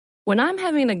When I'm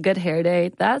having a good hair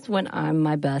day, that's when I'm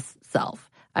my best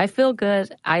self. I feel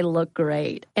good, I look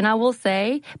great. And I will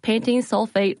say, Pantene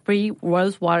Sulfate-Free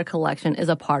Rose Water Collection is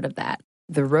a part of that.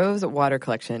 The Rose Water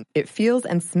Collection. It feels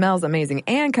and smells amazing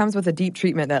and comes with a deep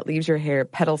treatment that leaves your hair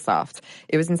petal soft.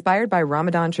 It was inspired by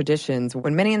Ramadan traditions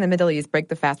when many in the Middle East break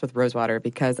the fast with rose water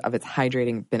because of its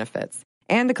hydrating benefits.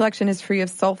 And the collection is free of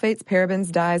sulfates,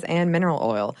 parabens, dyes, and mineral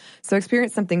oil. So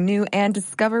experience something new and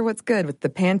discover what's good with the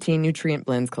Pantene Nutrient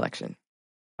Blends collection.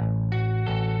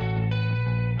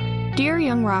 Dear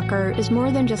Young Rocker is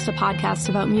more than just a podcast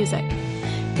about music.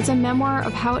 It's a memoir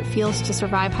of how it feels to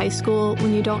survive high school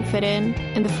when you don't fit in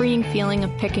and the freeing feeling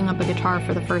of picking up a guitar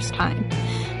for the first time.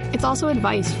 It's also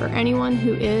advice for anyone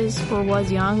who is or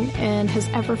was young and has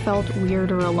ever felt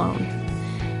weird or alone.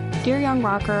 Dear Young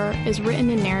Rocker is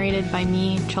written and narrated by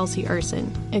me, Chelsea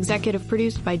Urson, executive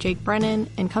produced by Jake Brennan,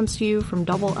 and comes to you from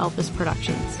Double Elvis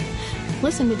Productions.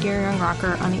 Listen to Dear Young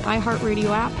Rocker on the iHeartRadio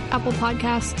app, Apple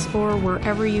Podcasts, or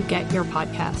wherever you get your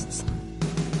podcasts.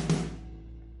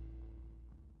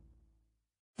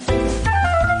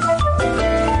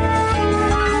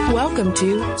 Welcome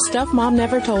to Stuff Mom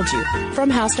Never Told You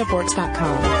from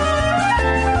HowStuffWorks.com.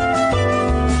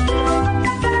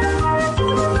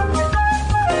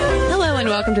 Hello and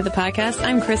welcome to the podcast.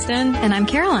 I'm Kristen. And I'm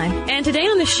Caroline. And today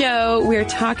on the show, we're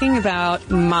talking about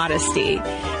modesty.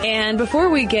 And before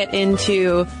we get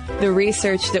into the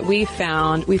research that we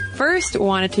found, we first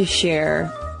wanted to share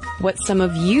what some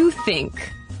of you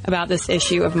think about this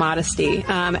issue of modesty.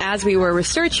 As we were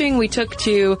researching, we took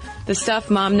to the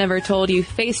Stuff Mom Never Told You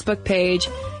Facebook page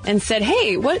and said,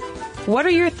 hey, what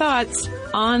are your thoughts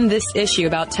on this issue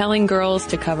about telling girls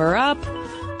to cover up,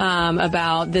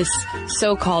 about this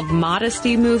so-called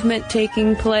modesty movement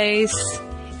taking place?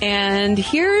 And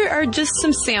here are just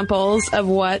some samples of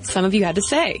what some of you had to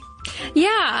say. Yeah,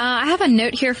 I have a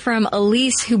note here from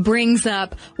Elise who brings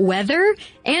up weather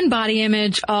and body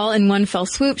image all in one fell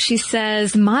swoop. She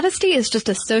says, modesty is just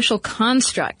a social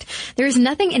construct. There is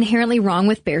nothing inherently wrong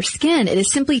with bare skin. It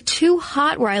is simply too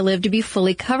hot where I live to be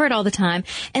fully covered all the time.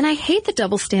 And I hate the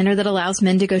double standard that allows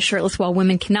men to go shirtless while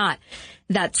women cannot.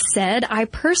 That said, I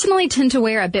personally tend to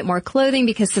wear a bit more clothing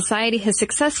because society has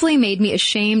successfully made me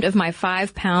ashamed of my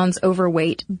 5 pounds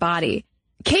overweight body.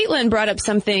 Caitlin brought up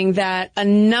something that a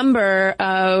number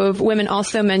of women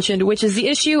also mentioned, which is the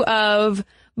issue of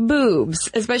boobs.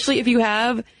 Especially if you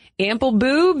have ample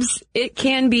boobs, it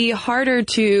can be harder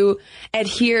to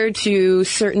adhere to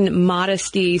certain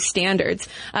modesty standards.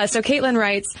 So Caitlin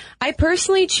writes, I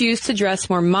personally choose to dress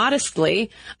more modestly.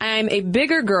 I'm a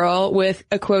bigger girl with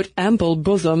a, quote, ample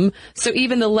bosom, so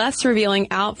even the less revealing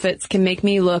outfits can make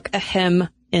me look a hem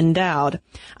endowed.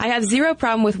 I have zero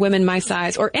problem with women my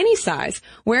size or any size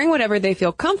wearing whatever they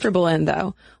feel comfortable in,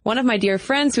 though. One of my dear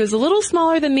friends who is a little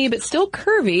smaller than me but still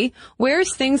curvy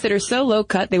wears things that are so low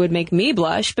cut they would make me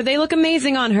blush, but they look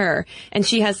amazing on her. And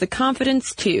she has the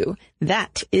confidence too.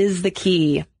 That is the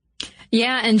key.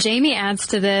 Yeah, and Jamie adds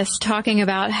to this, talking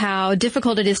about how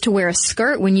difficult it is to wear a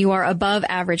skirt when you are above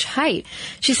average height.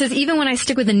 She says, even when I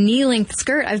stick with a knee-length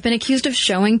skirt, I've been accused of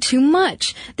showing too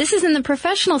much. This is in the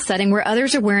professional setting where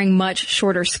others are wearing much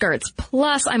shorter skirts.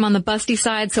 Plus, I'm on the busty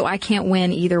side, so I can't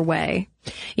win either way.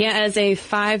 Yeah, as a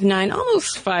 5'9",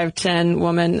 almost 5'10"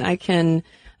 woman, I can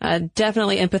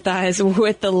definitely empathize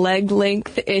with the leg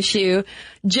length issue.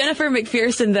 Jennifer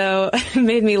McPherson, though,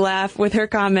 made me laugh with her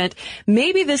comment,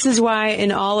 maybe this is why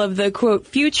in all of the, quote,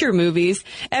 future movies,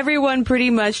 everyone pretty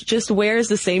much just wears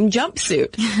the same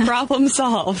jumpsuit. Problem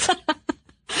solved.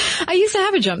 I used to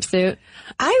have a jumpsuit.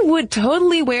 I would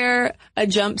totally wear a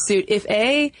jumpsuit if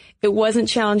A, it wasn't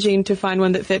challenging to find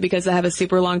one that fit because I have a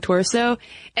super long torso,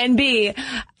 and B,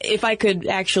 if I could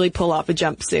actually pull off a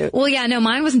jumpsuit. Well, yeah, no,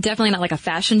 mine was definitely not like a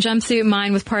fashion jumpsuit.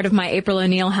 Mine was part of my April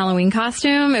O'Neil Halloween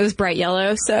costume. It was bright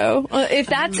yellow. So if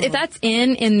that's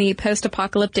in the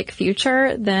post-apocalyptic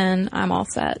future, then I'm all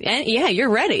set. And yeah, you're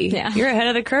ready. Yeah. You're ahead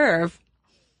of the curve.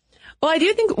 Well, I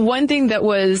do think one thing that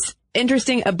was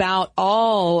interesting about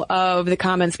all of the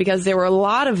comments, because there were a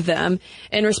lot of them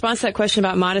in response to that question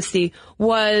about modesty,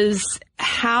 was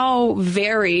how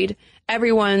varied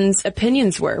everyone's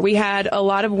opinions were. We had a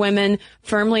lot of women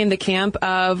firmly in the camp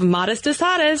of modest is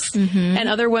hottest, and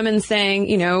other women saying,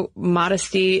 you know,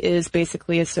 modesty is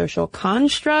basically a social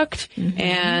construct,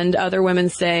 and other women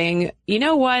saying, you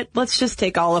know what, let's just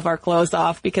take all of our clothes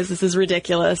off because this is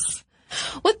ridiculous.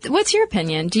 What's your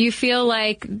opinion? Do you feel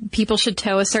like people should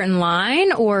toe a certain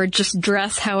line or just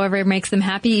dress however makes them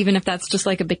happy, even if that's just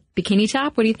like a bikini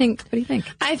top? What do you think?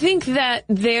 I think that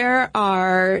there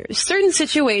are certain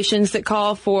situations that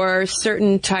call for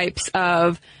certain types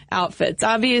of outfits.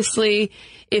 Obviously,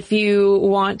 if you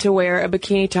want to wear a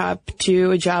bikini top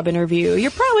to a job interview,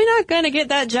 you're probably not going to get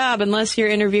that job unless you're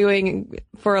interviewing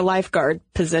for a lifeguard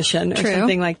position or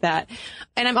something like that.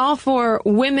 And I'm all for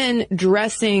women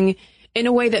dressing in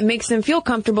a way that makes them feel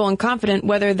comfortable and confident,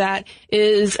 whether that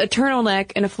is a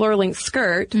turtleneck and a floor-length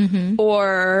skirt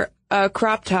or a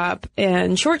crop top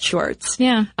and short shorts.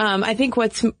 Yeah. I think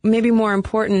what's maybe more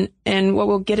important, and what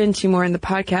we'll get into more in the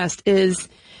podcast, is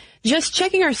just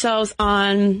checking ourselves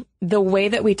on the way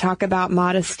that we talk about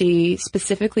modesty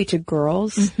specifically to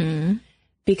girls.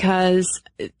 Because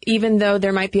even though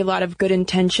there might be a lot of good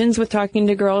intentions with talking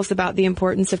to girls about the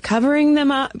importance of covering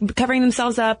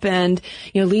themselves up and,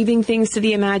 leaving things to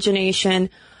the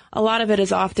imagination, a lot of it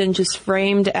is often just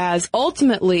framed as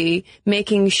ultimately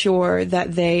making sure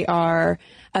that they are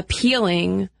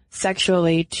appealing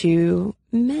sexually to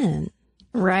men.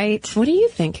 Right. What do you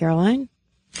think, Caroline?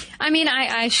 I mean,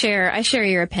 I share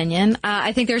your opinion.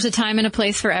 I think there's a time and a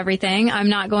place for everything. I'm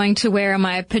not going to wear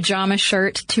my pajama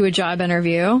shirt to a job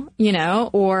interview,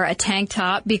 or a tank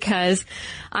top, because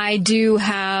I do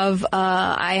have,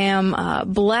 I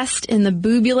am blessed in the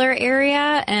boobular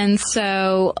area. And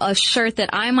so a shirt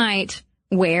that I might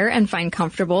wear and find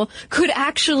comfortable could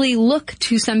actually look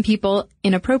to some people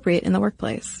inappropriate in the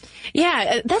workplace.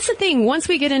 Yeah, that's the thing. Once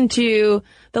we get into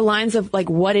the lines of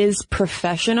what is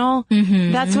professional,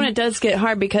 that's when it does get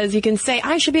hard, because you can say,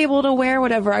 I should be able to wear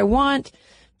whatever I want,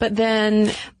 but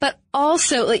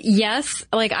also, yes,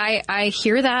 I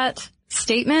hear that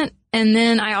statement. And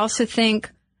then I also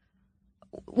think,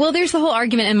 well, there's the whole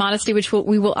argument in modesty, which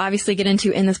we will obviously get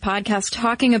into in this podcast,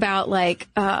 talking about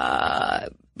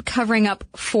covering up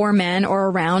for men or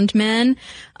around men.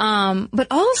 But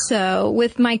also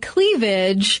with my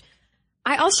cleavage,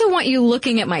 I also want you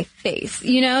looking at my face,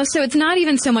 so it's not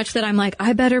even so much that I'm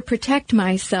I better protect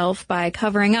myself by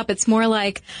covering up. It's more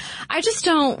I just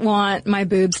don't want my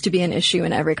boobs to be an issue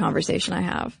in every conversation I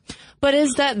have. But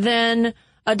is that then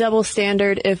a double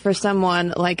standard if for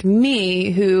someone like me,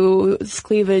 whose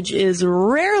cleavage is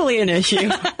rarely an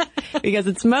issue because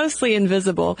it's mostly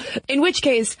invisible, in which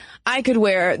case I could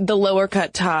wear the lower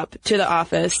cut top to the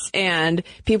office and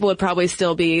people would probably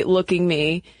still be looking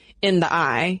me in the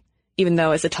eye, even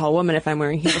though as a tall woman, if I'm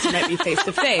wearing heels, it might be face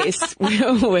to face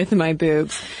with my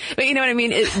boobs. But you know what I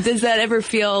mean? Does that ever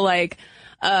feel like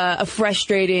a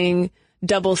frustrating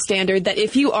double standard, that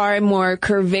if you are a more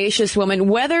curvaceous woman,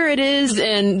 whether it is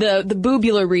in the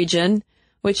boobular region,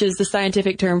 which is the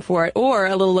scientific term for it, or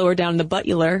a little lower down in the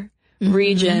buttular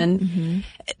region,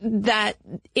 that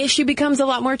issue becomes a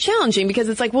lot more challenging, because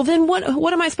it's well, then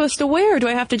what am I supposed to wear? Do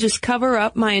I have to just cover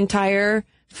up my entire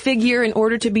figure in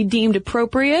order to be deemed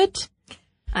appropriate?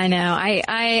 I know.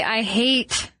 I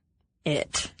hate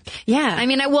it. Yeah. I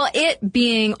mean, it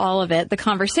being all of it, the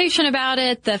conversation about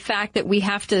it, the fact that we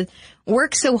have to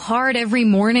work so hard every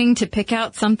morning to pick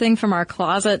out something from our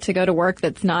closet to go to work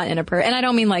that's not inappropriate. And I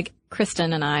don't mean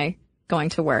Kristen and I going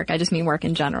to work. I just mean work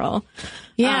in general.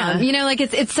 Yeah.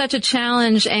 It's such a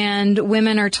challenge, and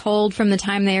women are told from the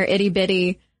time they are itty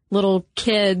bitty little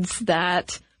kids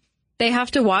that they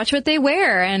have to watch what they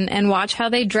wear and watch how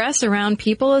they dress around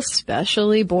people,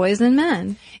 especially boys and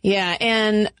men. Yeah,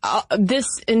 and this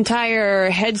entire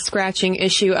head-scratching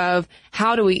issue of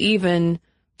how do we even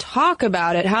talk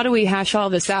about it, how do we hash all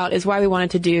this out, is why we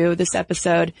wanted to do this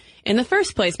episode in the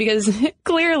first place. Because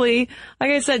clearly,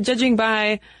 like I said, judging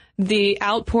by the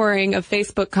outpouring of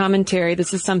Facebook commentary,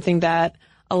 this is something that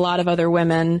a lot of other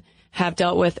women have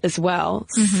dealt with as well.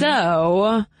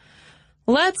 So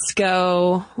let's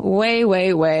go way,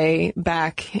 way, way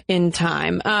back in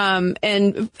time.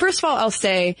 And first of all, I'll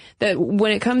say that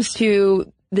when it comes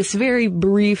to this very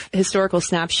brief historical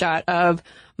snapshot of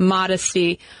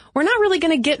modesty, we're not really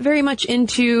going to get very much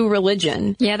into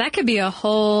religion. Yeah, that could be a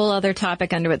whole other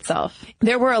topic unto itself.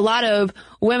 There were a lot of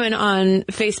women on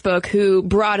Facebook who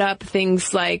brought up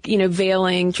things like,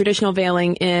 veiling, traditional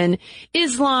veiling in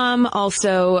Islam,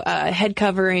 also head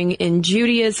covering in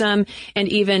Judaism, and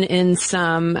even in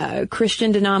some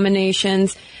Christian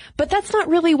denominations. But that's not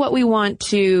really what we want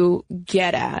to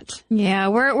get at. Yeah,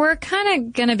 we're kind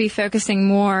of going to be focusing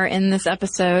more in this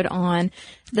episode on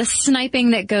the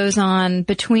sniping that goes on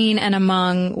between and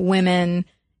among women,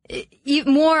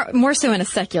 more so in a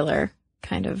secular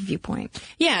kind of viewpoint.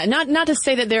 Yeah, not to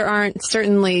say that there aren't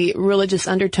certainly religious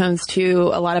undertones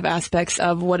to a lot of aspects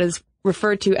of what is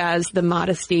referred to as the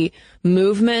modesty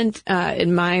movement.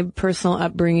 In my personal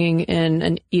upbringing in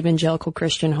an evangelical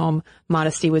Christian home,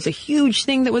 modesty was a huge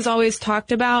thing that was always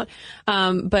talked about.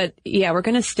 But yeah, we're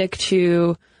going to stick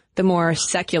to the more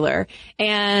secular.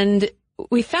 And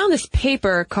we found this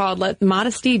paper called Let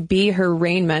Modesty Be Her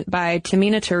Raiment by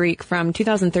Tamina Tariq from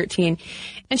 2013.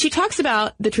 And she talks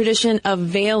about the tradition of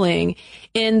veiling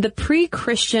in the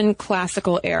pre-Christian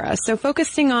classical era. So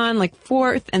focusing on like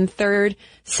 4th and 3rd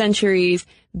centuries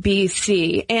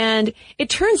BC. And it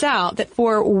turns out that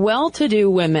for well-to-do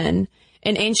women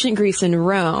in ancient Greece and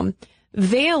Rome,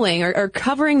 veiling or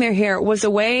covering their hair was a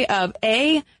way of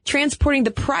transporting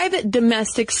the private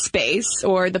domestic space,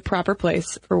 or the proper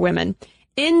place for women,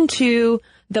 into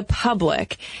the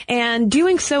public, and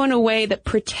doing so in a way that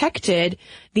protected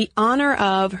the honor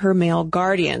of her male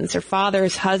guardians, her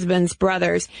fathers, husbands,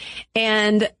 brothers,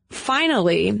 and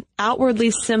finally,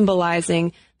 outwardly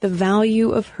symbolizing the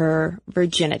value of her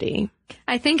virginity.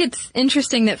 I think it's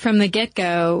interesting that from the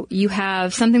get-go, you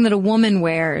have something that a woman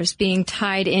wears being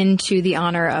tied into the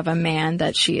honor of a man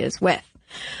that she is with.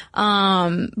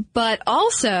 But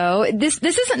also, this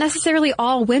isn't necessarily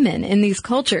all women in these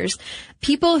cultures.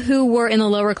 People who were in the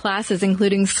lower classes,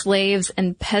 including slaves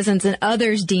and peasants and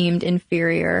others deemed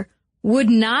inferior, would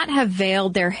not have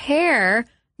veiled their hair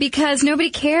because nobody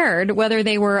cared whether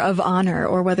they were of honor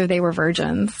or whether they were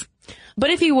virgins.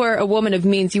 But if you were a woman of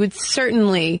means, you would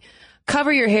certainly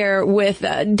cover your hair with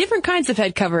different kinds of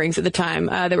head coverings at the time.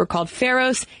 They were called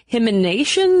pharos,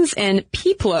 hymenations, and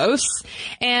peplos.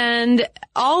 And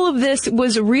all of this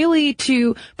was really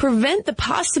to prevent the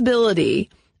possibility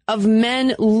of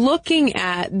men looking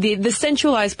at the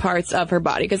sensualized parts of her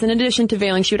body. Because in addition to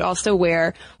veiling, she would also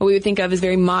wear what we would think of as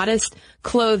very modest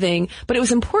clothing. But it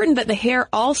was important that the hair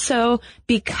also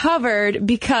be covered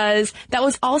because that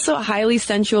was also a highly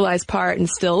sensualized part, and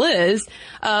still is,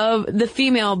 of the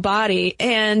female body.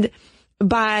 And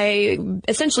by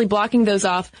essentially blocking those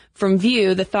off from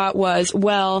view, the thought was,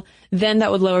 well, then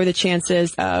that would lower the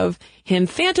chances of him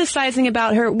fantasizing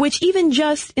about her, which even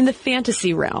just in the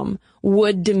fantasy realm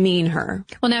would demean her.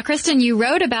 Well, now, Kristen, you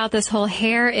wrote about this whole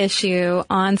hair issue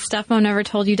on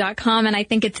StuffMomNeverToldYou.com, and I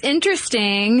think it's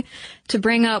interesting to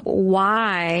bring up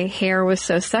why hair was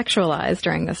so sexualized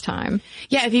during this time.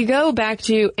 Yeah, if you go back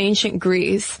to ancient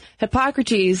Greece,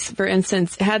 Hippocrates, for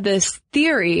instance, had this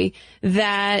theory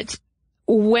that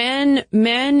when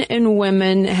men and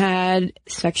women had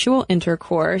sexual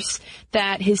intercourse,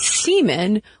 that his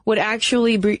semen would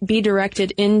actually be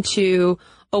directed into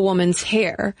a woman's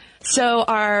hair. So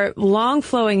our long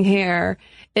flowing hair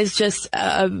is just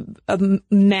a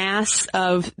mass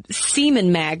of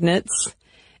semen magnets.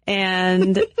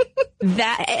 And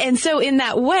so in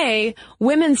that way,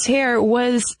 women's hair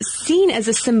was seen as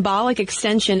a symbolic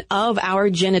extension of our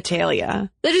genitalia.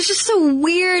 That is just so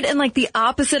weird and like the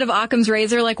opposite of Occam's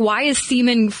razor. Like, why is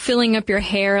semen filling up your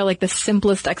hair like the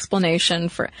simplest explanation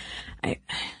for, I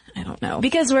don't know.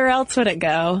 Because where else would it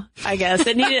go? I guess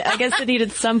it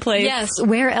needed someplace. Yes,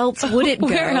 where else would it go?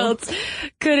 Where else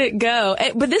could it go?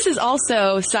 But this is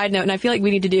also, side note, and I feel like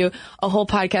we need to do a whole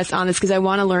podcast on this because I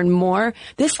want to learn more.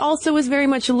 This also is very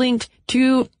much linked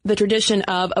to the tradition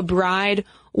of a bride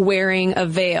wearing a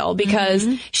veil because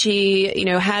she,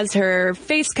 has her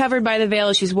face covered by the veil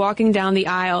as she's walking down the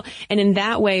aisle. And in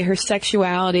that way, her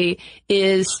sexuality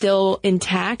is still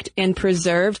intact and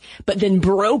preserved, but then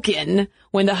broken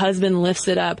when the husband lifts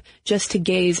it up just to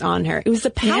gaze on her. It was the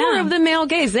power of the male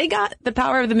gaze. They got the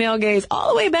power of the male gaze all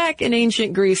the way back in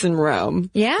ancient Greece and Rome.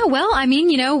 Yeah, well, I mean,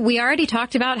 we already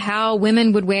talked about how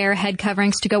women would wear head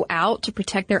coverings to go out to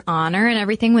protect their honor and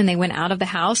everything when they went out of the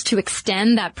house, to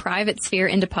extend that private sphere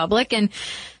into public. And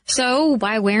so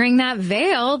by wearing that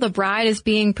veil, the bride is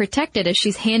being protected as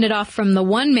she's handed off from the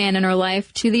one man in her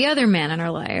life to the other man in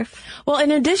her life. Well, in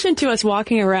addition to us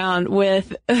walking around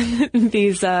with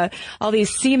these all these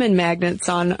semen magnets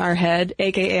on our head,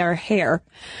 aka our hair,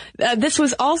 this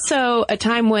was also a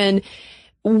time when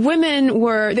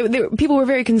people were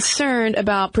very concerned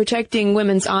about protecting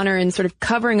women's honor and sort of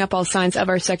covering up all signs of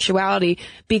our sexuality,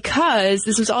 because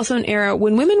this was also an era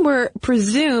when women were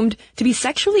presumed to be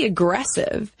sexually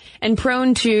aggressive and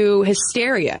prone to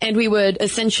hysteria. And we would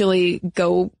essentially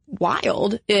go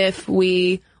wild if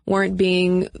we weren't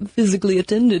being physically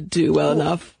attended to well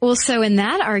enough. Well, so in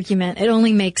that argument, it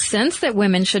only makes sense that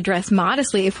women should dress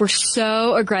modestly if we're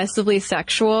so aggressively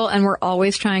sexual and we're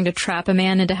always trying to trap a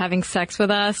man into having sex with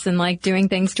us and like doing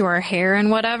things to our hair and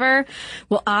whatever.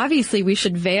 Well, obviously we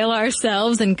should veil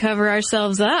ourselves and cover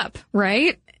ourselves up,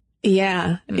 right?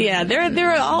 Yeah. Yeah.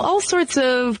 There are all sorts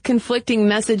of conflicting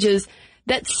messages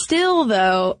that still,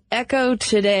 though, echo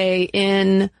today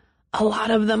in a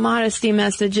lot of the modesty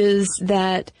messages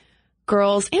that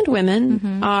girls and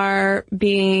women are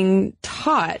being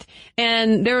taught.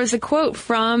 And there was a quote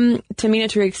from Tamina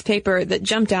Tariq's paper that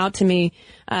jumped out to me.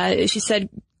 She said,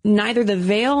 "Neither the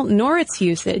veil nor its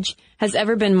usage has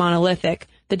ever been monolithic.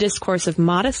 The discourse of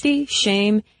modesty,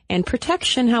 shame, and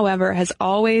protection, however, has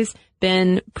always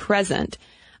been present.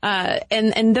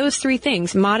 And those three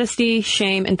things, modesty,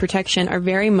 shame, and protection, are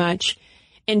very much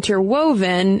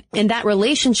interwoven, and that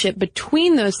relationship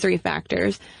between those three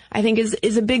factors, I think,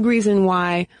 is a big reason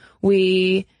why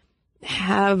we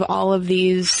have all of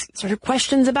these sort of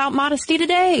questions about modesty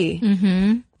today.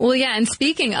 Mm-hmm. Well, yeah, and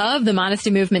speaking of the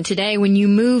modesty movement today, when you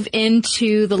move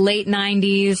into the late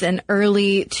 90s and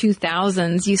early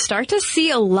 2000s, you start to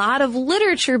see a lot of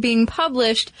literature being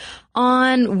published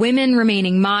on women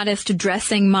remaining modest,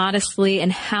 dressing modestly,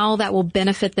 and how that will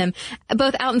benefit them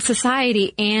both out in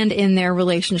society and in their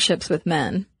relationships with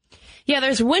men. Yeah,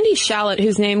 there's Wendy Shallot,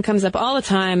 whose name comes up all the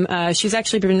time. She's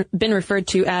actually been referred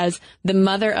to as the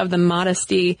mother of the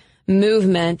modesty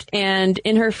movement. And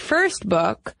in her first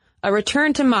book, A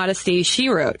Return to Modesty, she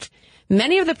wrote,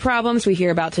 "Many of the problems we hear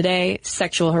about today,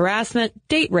 sexual harassment,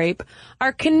 date rape,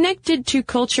 are connected to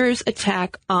culture's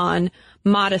attack on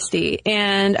modesty."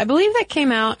 And I believe that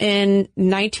came out in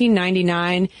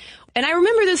 1999. And I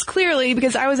remember this clearly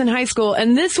because I was in high school,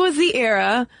 and this was the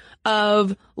era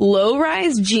of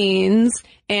low-rise jeans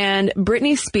and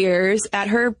Britney Spears at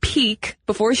her peak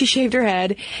before she shaved her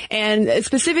head, and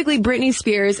specifically Britney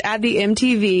Spears at the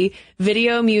MTV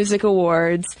Video Music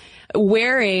Awards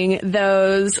wearing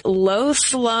those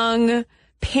low-slung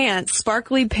pants,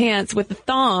 sparkly pants with the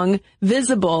thong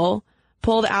visible,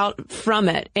 pulled out from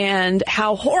it, and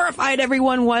how horrified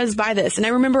everyone was by this. And I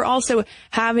remember also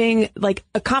having like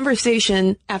a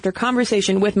conversation after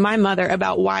conversation with my mother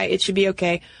about why it should be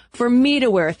okay for me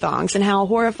to wear thongs and how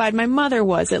horrified my mother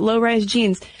was at low-rise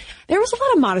jeans. There was a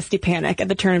lot of modesty panic at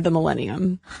the turn of the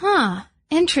millennium. Huh.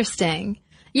 Interesting.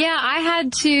 Yeah,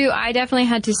 I definitely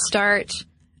had to start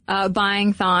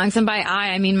buying thongs, and by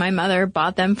I mean my mother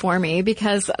bought them for me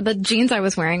because the jeans I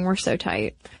was wearing were so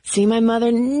tight. See, my mother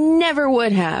never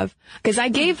would have, because I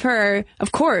gave her,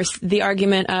 of course, the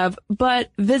argument of, but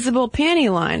visible panty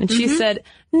line. And she said,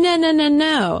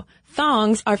 no.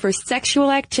 Thongs are for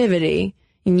sexual activity,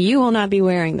 and you will not be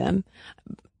wearing them.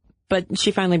 But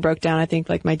she finally broke down, I think,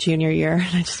 like my junior year,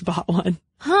 and I just bought one.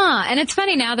 Huh. And it's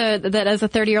funny now that as a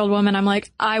 30-year-old woman, I'm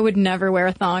like, I would never wear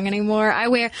a thong anymore. I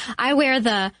wear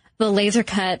the laser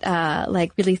cut,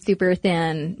 like really super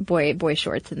thin boy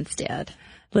shorts instead.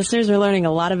 Listeners are learning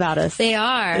a lot about us. They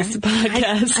are. This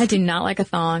podcast. I do not like a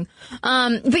thong.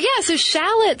 But yeah, so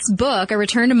Shallot's book, A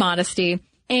Return to Modesty,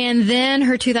 and then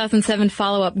her 2007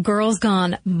 follow-up, Girls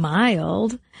Gone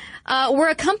Mild, were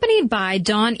accompanied by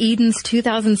Dawn Eden's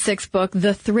 2006 book,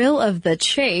 The Thrill of the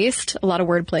Chaste, a lot of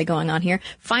wordplay going on here,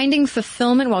 Finding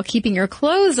Fulfillment While Keeping Your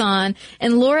Clothes On,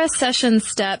 and Laura Sessions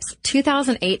Stepp's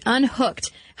 2008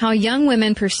 Unhooked, How Young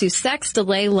Women Pursue Sex,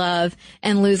 Delay Love,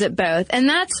 and Lose It Both. And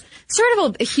that's sort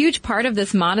of a huge part of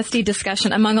this modesty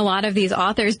discussion among a lot of these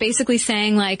authors, basically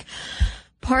saying like,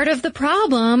 part of the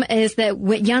problem is that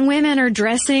young women are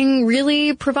dressing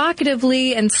really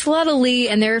provocatively and sluttily,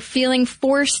 and they're feeling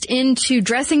forced into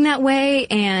dressing that way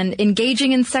and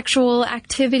engaging in sexual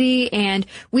activity, and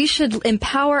we should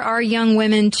empower our young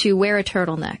women to wear a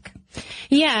turtleneck.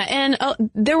 Yeah, and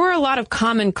there were a lot of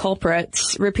common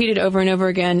culprits repeated over and over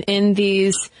again in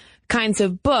these kinds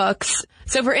of books.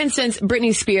 So, for instance,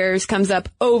 Britney Spears comes up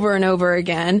over and over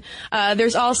again.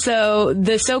 There's also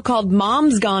the so-called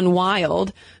moms gone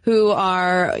wild, who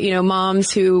are,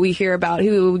 moms who we hear about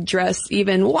who dress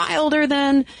even wilder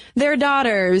than their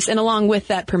daughters. And along with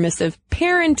that, permissive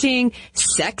parenting,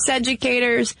 sex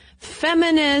educators,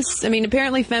 feminists. I mean,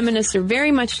 apparently feminists are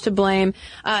very much to blame.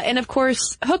 And of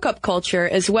course, hookup culture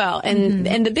as well.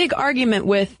 And the big argument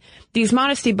with these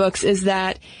modesty books is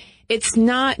that it's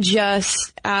not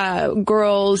just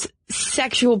girls'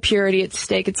 sexual purity at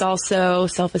stake. It's also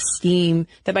self-esteem,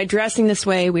 that by dressing this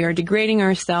way, we are degrading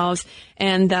ourselves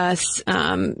and thus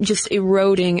just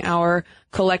eroding our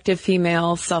collective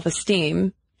female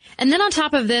self-esteem. And then on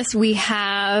top of this, we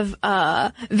have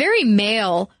very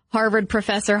male Harvard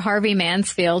professor Harvey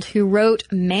Mansfield, who wrote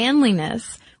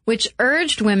Manliness, which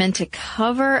urged women to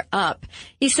cover up.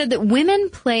 He said that women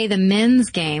play the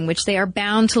men's game, which they are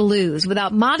bound to lose.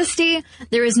 Without modesty,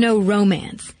 there is no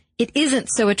romance. It isn't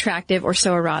so attractive or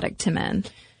so erotic to men.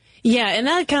 Yeah, and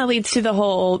that kind of leads to the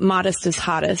whole modest is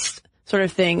hottest sort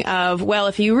of thing of, well,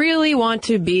 if you really want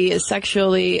to be as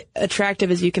sexually attractive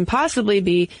as you can possibly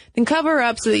be, then cover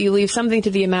up so that you leave something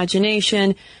to the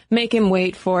imagination, make him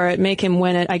wait for it, make him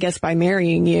win it, I guess, by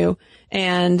marrying you,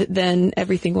 and then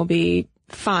everything will be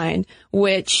fine,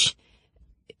 which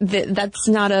that's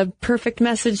not a perfect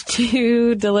message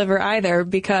to deliver either,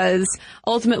 because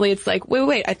ultimately it's like,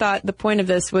 wait, I thought the point of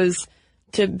this was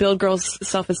to build girls'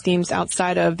 self-esteems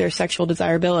outside of their sexual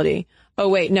desirability. Oh,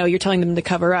 wait, no, you're telling them to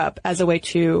cover up as a way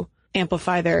to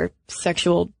amplify their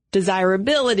sexual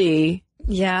desirability.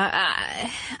 Yeah,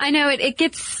 I know it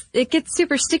gets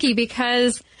super sticky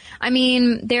because, I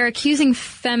mean, they're accusing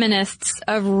feminists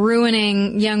of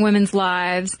ruining young women's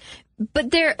lives,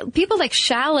 but people like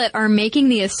Shallot are making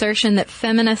the assertion that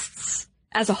feminists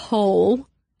as a whole,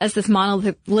 as this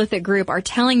monolithic group, are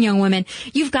telling young women,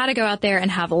 you've got to go out there and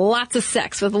have lots of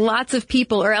sex with lots of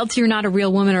people or else you're not a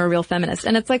real woman or a real feminist.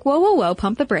 And it's like, whoa,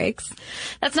 pump the brakes.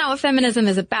 That's not what feminism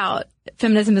is about.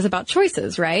 Feminism is about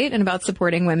choices, right? And about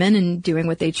supporting women and doing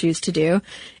what they choose to do.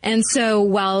 And so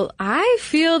while I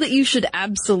feel that you should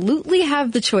absolutely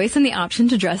have the choice and the option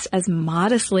to dress as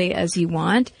modestly as you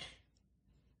want,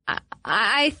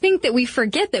 I think that we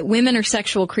forget that women are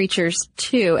sexual creatures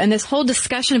too. And this whole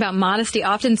discussion about modesty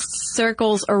often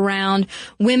circles around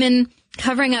women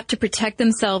covering up to protect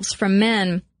themselves from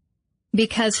men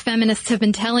because feminists have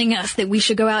been telling us that we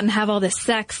should go out and have all this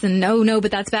sex and no, but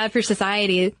that's bad for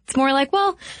society. It's more like,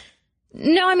 well,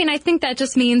 no, I mean, I think that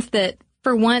just means that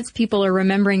for once people are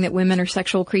remembering that women are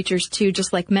sexual creatures too,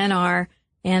 just like men are,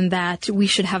 and that we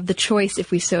should have the choice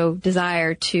if we so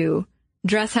desire to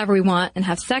dress however we want and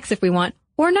have sex if we want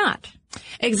or not.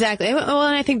 Exactly. Well,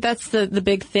 and I think that's the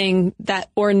big thing, that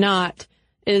or not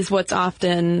is what's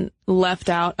often left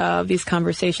out of these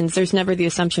conversations. There's never the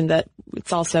assumption that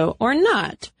it's also or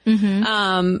not.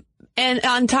 Mm-hmm. And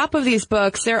on top of these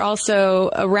books, there are also,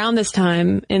 around this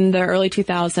time in the early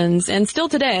 2000s and still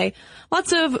today,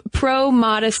 lots of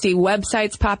pro-modesty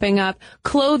websites popping up,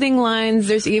 clothing lines.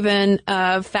 There's even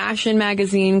a fashion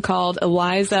magazine called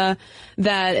Eliza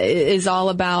that is all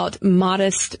about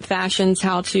modest fashions,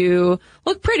 how to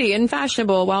look pretty and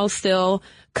fashionable while still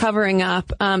covering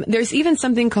up. There's even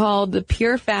something called the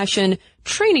Pure Fashion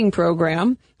Training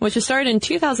Program, which was started in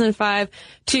 2005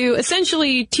 to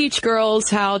essentially teach girls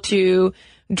how to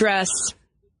dress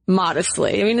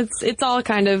modestly. I mean, it's all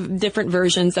kind of different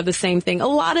versions of the same thing. A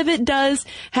lot of it does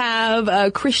have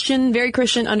very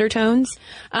Christian undertones.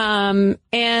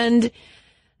 And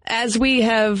as we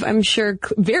have, I'm sure,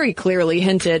 very clearly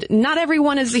hinted, not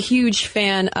everyone is a huge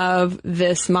fan of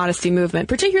this modesty movement,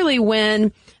 particularly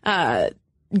when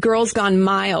Girls Gone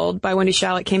Mild by Wendy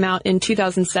Shallot came out in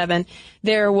 2007.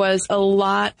 There was a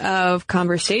lot of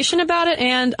conversation about it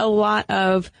and a lot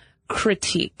of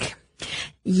critique.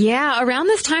 Yeah, around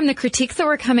this time, the critiques that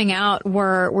were coming out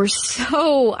were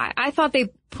so, I thought they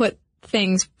put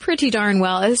things pretty darn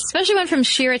well, especially one from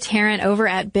Shira Tarrant over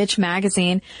at Bitch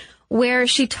Magazine, where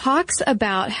she talks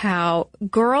about how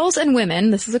girls and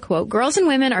women, this is a quote, girls and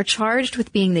women are charged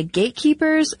with being the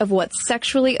gatekeepers of what's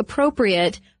sexually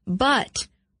appropriate, but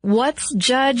what's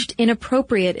judged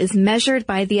inappropriate is measured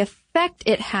by the effect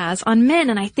it has on men.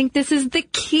 And I think this is the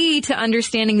key to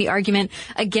understanding the argument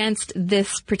against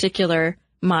this particular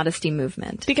modesty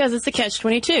movement. Because it's a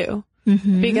catch-22.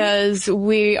 Mm-hmm. Because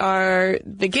we are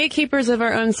the gatekeepers of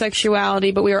our own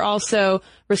sexuality, but we are also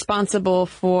responsible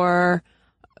for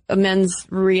men's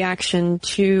reaction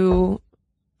to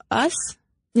us.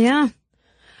 Yeah.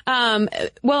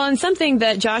 Well, and something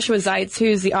that Joshua Zeitz,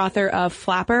 who's the author of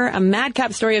Flapper, a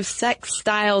madcap story of sex,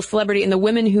 style, celebrity, and the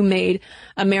women who made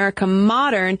America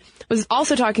modern, was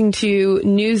also talking to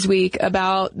Newsweek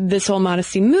about this whole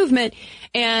modesty movement.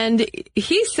 And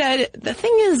he said, the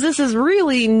thing is, this is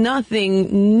really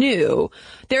nothing new.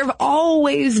 There have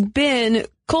always been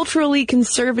culturally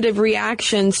conservative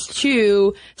reactions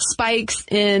to spikes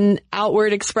in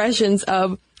outward expressions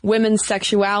of women's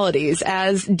sexualities,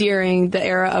 as during the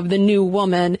era of the New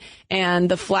Woman and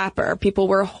the Flapper. People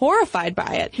were horrified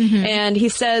by it. Mm-hmm. And he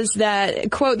says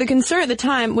that, quote, the concern at the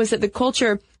time was that the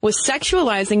culture was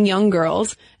sexualizing young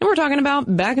girls, and we're talking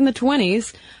about back in the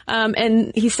 20s.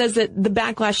 And he says that the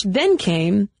backlash then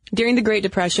came during the Great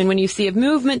Depression, when you see a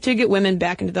movement to get women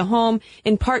back into the home,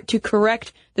 in part to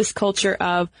correct this culture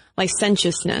of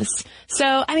licentiousness.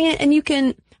 So, I mean, and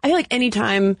I feel like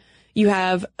anytime you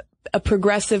have a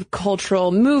progressive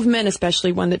cultural movement,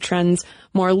 especially one that trends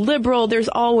more liberal, there's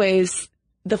always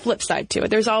the flip side to it.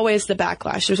 There's always the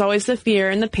backlash. There's always the fear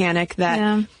and the panic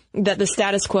that the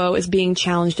status quo is being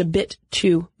challenged a bit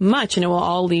too much, and it will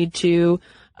all lead to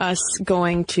us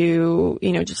going to,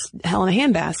 just hell in a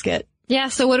handbasket. Yeah,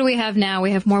 so what do we have now?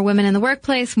 We have more women in the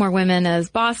workplace, more women as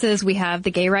bosses. We have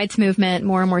the gay rights movement,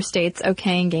 more and more states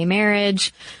okaying gay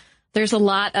marriage. There's a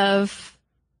lot of,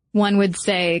 one would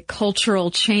say,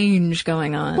 cultural change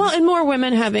going on. Well, and more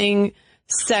women having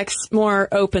sex more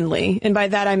openly. And by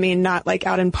that I mean not like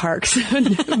out in parks,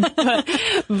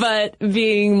 but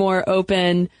being more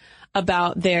open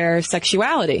about their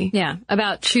sexuality. Yeah,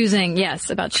 about choosing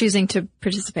to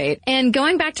participate. And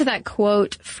going back to that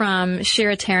quote from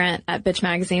Shira Tarrant at Bitch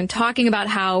Magazine, talking about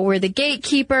how we're the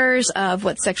gatekeepers of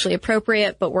what's sexually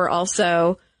appropriate, but we're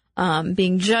also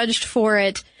being judged for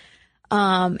it.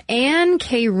 Anne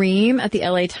K. Ream at the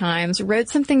LA Times wrote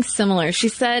something similar. She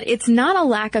said, it's not a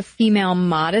lack of female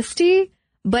modesty,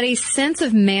 but a sense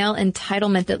of male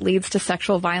entitlement that leads to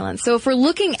sexual violence. So if we're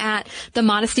looking at the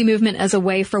modesty movement as a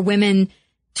way for women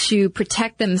to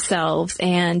protect themselves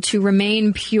and to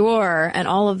remain pure and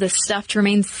all of this stuff, to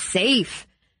remain safe,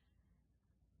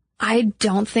 I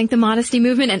don't think the modesty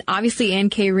movement, and obviously Anne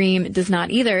K. Ream does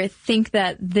not either, think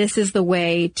that this is the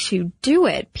way to do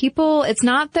it. People, it's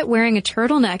not that wearing a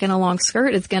turtleneck and a long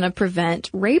skirt is going to prevent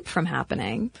rape from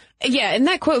happening. Yeah, and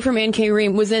that quote from Anne K.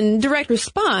 Ream was in direct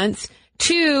response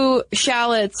to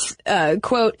Shalet's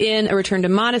quote in A Return to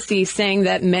Modesty, saying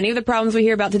that many of the problems we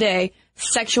hear about today,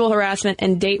 sexual harassment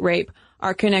and date rape,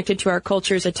 are connected to our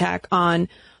culture's attack on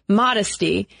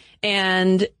modesty,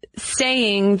 and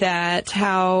saying that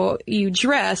how you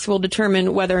dress will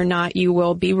determine whether or not you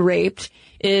will be raped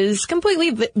is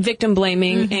completely victim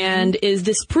blaming and is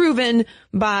disproven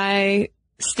by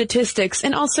statistics,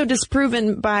 and also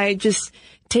disproven by just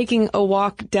taking a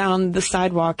walk down the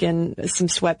sidewalk in some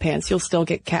sweatpants. You'll still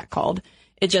get catcalled.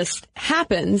 It just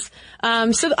happens.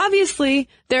 So obviously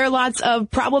there are lots of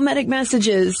problematic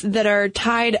messages that are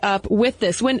tied up with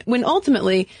this, when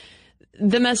ultimately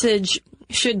the message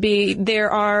should be there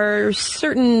are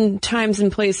certain times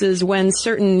and places when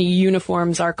certain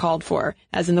uniforms are called for,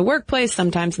 as in the workplace,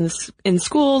 sometimes in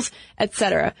schools,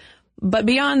 etc. But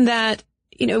beyond that,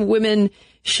 women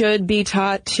should be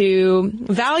taught to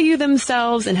value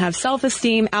themselves and have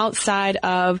self-esteem outside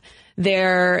of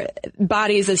their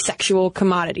bodies as sexual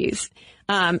commodities.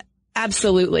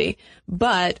 Absolutely.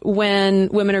 But when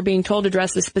women are being told to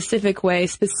dress a specific way,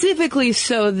 specifically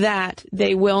so that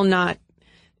they will not,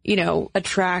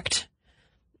 attract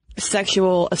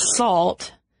sexual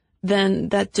assault, then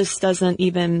that just doesn't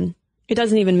even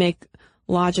make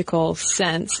logical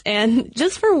sense. And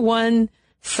just for one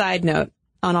side note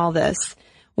on all this,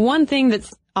 one thing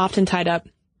that's often tied up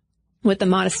with the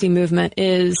modesty movement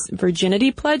is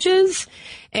virginity pledges.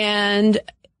 And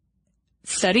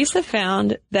studies have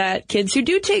found that kids who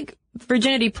do take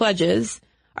virginity pledges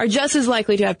are just as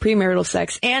likely to have premarital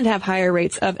sex and have higher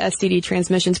rates of STD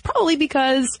transmissions, probably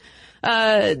because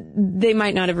they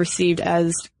might not have received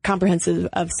as comprehensive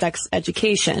of sex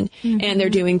education, and they're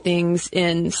doing things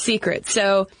in secret.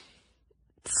 So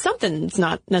something's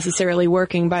not necessarily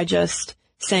working by just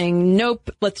saying, nope,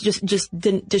 let's just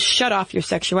shut off your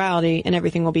sexuality and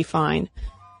everything will be fine.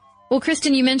 Well,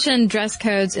 Kristen, you mentioned dress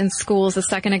codes in schools a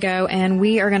second ago, and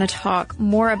we are going to talk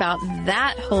more about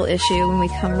that whole issue when we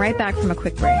come right back from a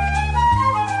quick break.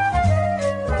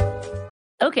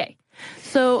 Okay,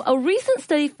 so a recent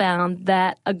study found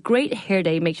that a great hair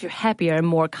day makes you happier and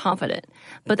more confident.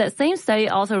 But that same study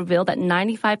also revealed that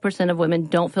 95% of women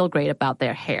don't feel great about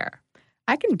their hair.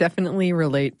 I can definitely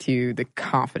relate to the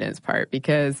confidence part,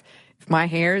 because if my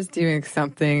hair is doing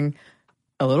something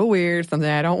a little weird, something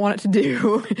I don't want it to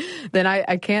do, then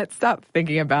I can't stop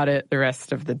thinking about it the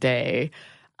rest of the day.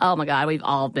 Oh my God, we've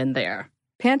all been there.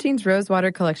 Pantene's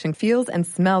Rosewater collection feels and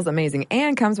smells amazing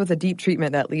and comes with a deep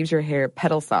treatment that leaves your hair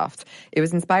petal soft. It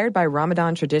was inspired by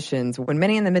Ramadan traditions, when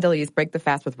many in the Middle East break the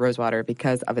fast with rosewater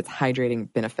because of its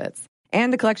hydrating benefits.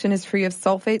 And the collection is free of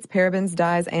sulfates, parabens,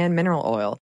 dyes, and mineral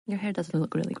oil. Your hair does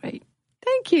look really great.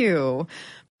 Thank you.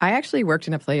 I actually worked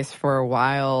in a place for a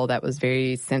while that was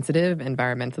very sensitive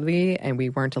environmentally, and we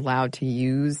weren't allowed to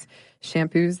use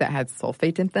shampoos that had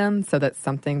sulfate in them, so that's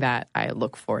something that I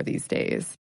look for these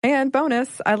days. And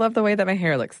bonus, I love the way that my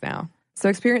hair looks now. So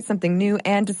experience something new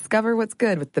and discover what's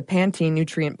good with the Pantene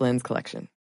Nutrient Blends collection.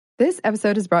 This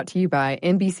episode is brought to you by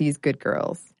NBC's Good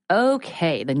Girls.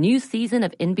 Okay, the new season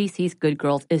of NBC's Good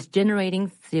Girls is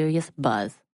generating serious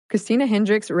buzz. Christina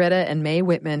Hendricks, Retta, and Mae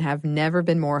Whitman have never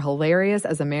been more hilarious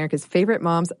as America's favorite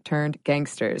moms turned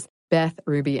gangsters, Beth,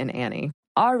 Ruby, and Annie.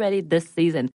 Already this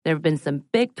season, there have been some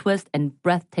big twists and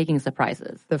breathtaking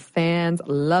surprises. The fans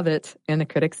love it, and the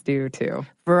critics do, too.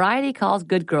 Variety calls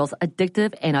Good Girls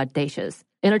addictive and audacious.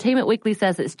 Entertainment Weekly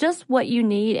says it's just what you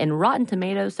need, and Rotten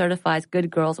Tomatoes certifies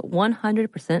Good Girls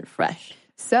 100% fresh.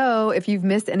 So, if you've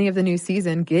missed any of the new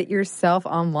season, get yourself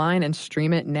online and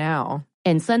stream it now.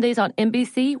 And Sundays on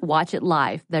NBC, watch it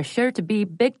live. There's sure to be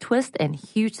big twists and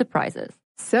huge surprises.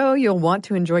 So you'll want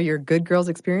to enjoy your Good Girls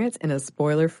experience in a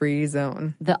spoiler-free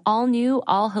zone. The all-new,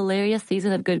 all-hilarious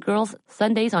season of Good Girls,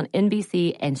 Sundays on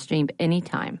NBC, and streamed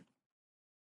anytime.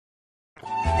 Now,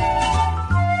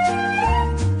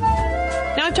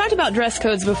 I've talked about dress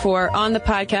codes before on the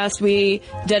podcast. We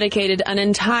dedicated an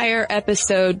entire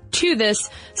episode to this.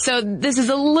 So this is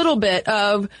a little bit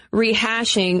of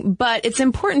rehashing, but it's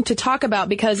important to talk about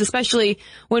because especially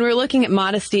when we're looking at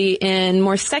modesty in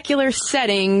more secular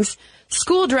settings,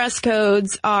 school dress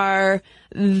codes are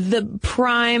the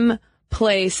prime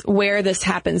place where this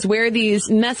happens, where these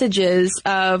messages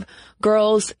of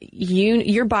girls,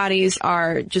 your bodies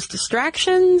are just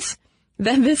distractions.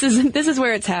 Then this is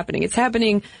where it's happening. It's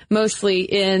happening mostly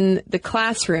in the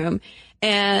classroom.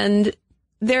 And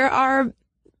there are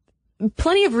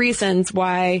plenty of reasons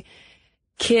why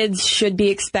kids should be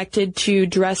expected to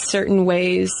dress certain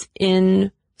ways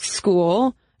in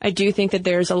school. I do think that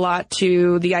there's a lot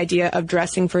to the idea of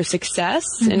dressing for success.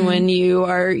 Mm-hmm. And when you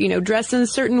are, dressed in a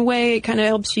certain way, it kind of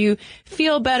helps you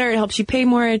feel better. It helps you pay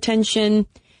more attention.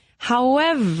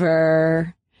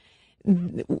 However,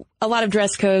 a lot of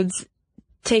dress codes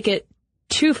take it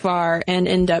too far and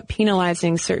end up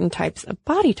penalizing certain types of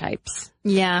body types.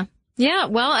 Yeah. Yeah.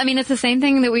 Well, I mean, it's the same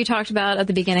thing that we talked about at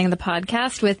the beginning of the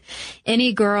podcast with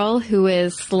any girl who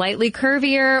is slightly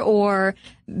curvier or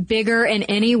bigger in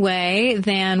any way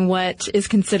than what is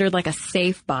considered like a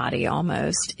safe body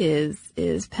almost is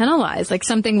penalized. Like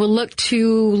something will look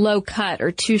too low cut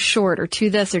or too short or too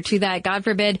this or too that. God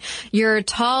forbid you're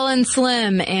tall and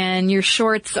slim and your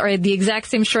shorts are the exact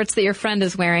same shorts that your friend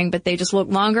is wearing, but they just look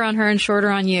longer on her and shorter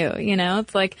on you.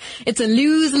 It's like, it's a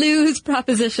lose-lose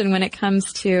proposition when it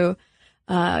comes to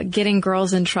getting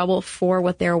girls in trouble for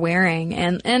what they're wearing.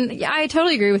 And I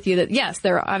totally agree with you that yes,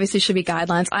 there obviously should be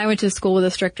guidelines. I went to school with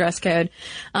a strict dress code.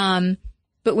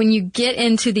 But when you get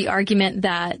into the argument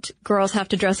that girls have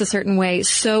to dress a certain way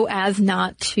so as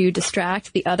not to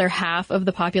distract the other half of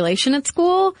the population at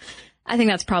school, I think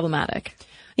that's problematic.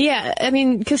 Yeah, I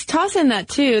mean, because toss in that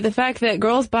too, the fact that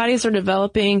girls' bodies are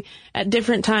developing at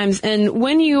different times. And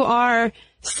when you are,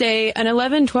 say, an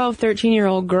 11, 12,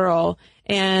 13-year-old girl,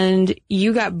 and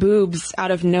you got boobs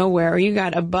out of nowhere, or you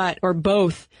got a butt, or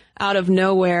both out of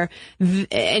nowhere,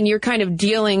 and you're kind of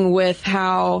dealing with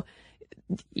how,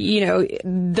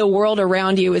 the world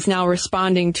around you is now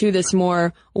responding to this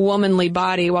more womanly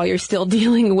body while you're still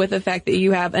dealing with the fact that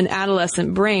you have an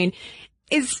adolescent brain,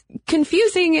 is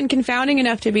confusing and confounding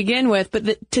enough to begin with,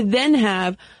 but to then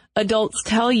have adults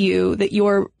tell you that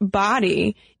your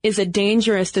body is a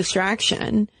dangerous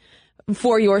distraction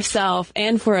for yourself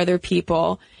and for other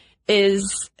people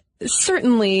is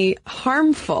certainly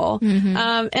harmful.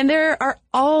 Mm-hmm. And there are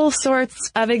all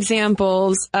sorts of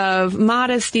examples of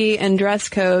modesty and dress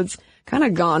codes kind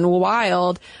of gone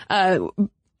wild.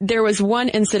 There was one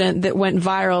incident that went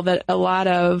viral that a lot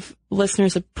of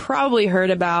listeners have probably heard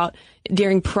about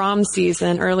during prom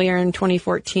season earlier in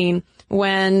 2014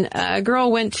 when a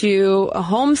girl went to a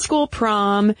homeschool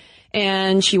prom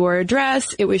and she wore a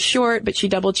dress. It was short, but she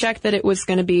double checked that it was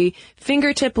going to be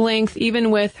fingertip length,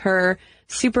 even with her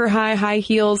super high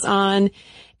heels on.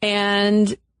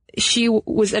 And she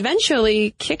was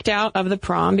eventually kicked out of the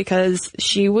prom because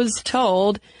she was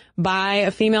told by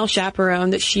a female chaperone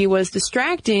that she was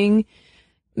distracting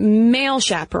male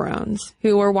chaperones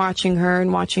who were watching her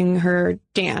and watching her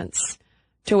dance,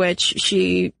 to which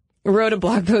she wrote a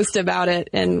blog post about it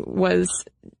and was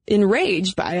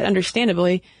enraged by it,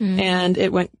 understandably, and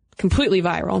it went completely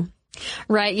viral.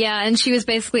 Right, yeah, and she was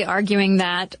basically arguing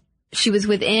that she was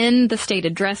within the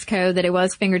stated dress code, that it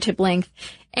was fingertip length,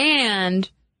 and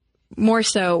more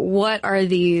so, what are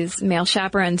these male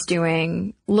chaperones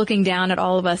doing, looking down at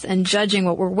all of us and judging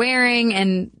what we're wearing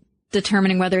and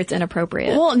determining whether it's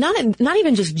inappropriate? Well, not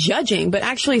even just judging, but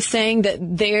actually saying that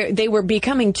they were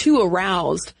becoming too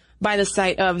aroused by the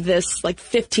sight of this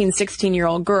 15,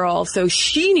 16-year-old girl, so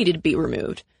she needed to be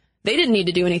removed. They didn't need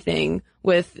to do anything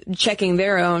with checking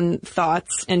their own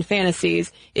thoughts and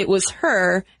fantasies. It was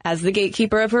her, as the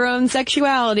gatekeeper of her own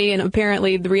sexuality and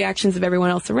apparently the reactions of everyone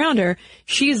else around her,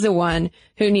 she's the one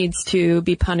who needs to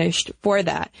be punished for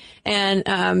that. And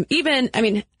I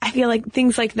feel like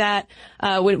things like that,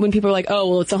 when people are like,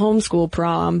 oh, well, it's a homeschool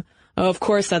prom, of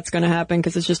course that's going to happen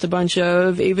because it's just a bunch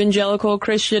of evangelical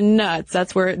Christian nuts.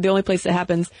 That's where the only place that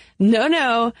happens.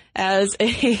 No, as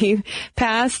a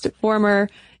past former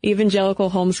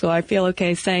evangelical homeschool, I feel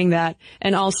okay saying that.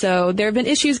 And also, there have been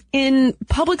issues in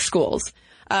public schools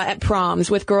at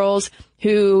proms with girls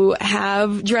who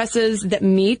have dresses that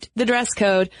meet the dress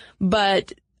code,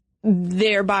 but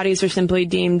their bodies are simply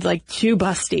deemed too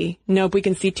busty. Nope, we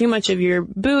can see too much of your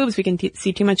boobs, we can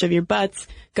see too much of your butts,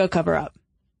 go cover up.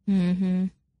 Mm-hmm.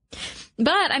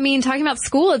 But, I mean, talking about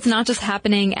school, it's not just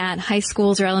happening at high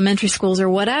schools or elementary schools or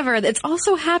whatever. It's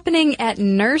also happening at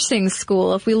nursing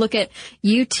school. If we look at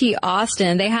UT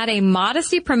Austin, they had a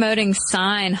modesty-promoting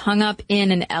sign hung up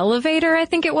in an elevator, I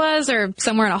think it was, or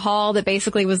somewhere in a hall that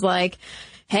basically was like,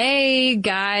 hey,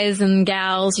 guys and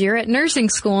gals, you're at nursing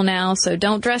school now, so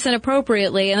don't dress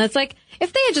inappropriately. And it's like,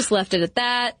 if they had just left it at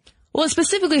that. Well, it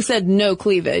specifically said no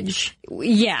cleavage.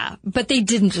 Yeah, but they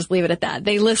didn't just leave it at that.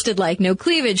 They listed like no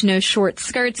cleavage, no short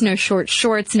skirts, no short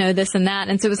shorts, no this and that.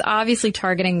 And so it was obviously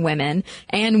targeting women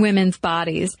and women's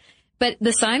bodies. But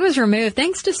the sign was removed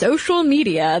thanks to social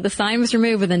media. The sign was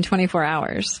removed within 24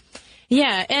 hours.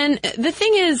 Yeah, and the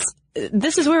thing is,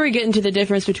 this is where we get into the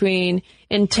difference between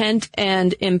intent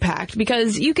and impact.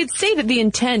 Because you could say that the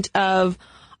intent of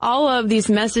all of these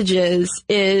messages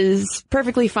is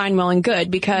perfectly fine, well, and good,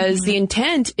 because the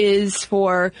intent is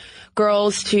for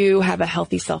girls to have a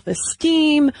healthy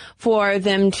self-esteem, for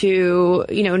them to,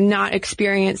 not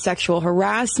experience sexual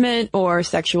harassment or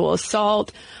sexual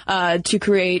assault, to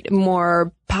create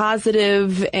more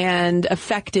positive and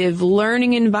effective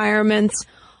learning environments,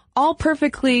 all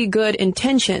perfectly good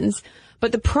intentions.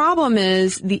 But the problem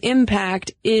is the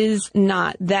impact is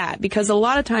not that, because a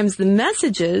lot of times the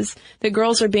messages that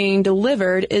girls are being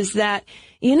delivered is that,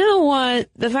 you know what,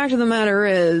 the fact of the matter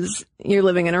is you're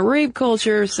living in a rape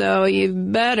culture, so you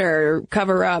better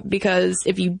cover up, because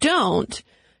if you don't,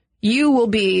 you will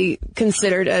be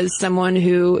considered as someone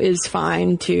who is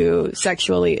fine to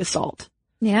sexually assault.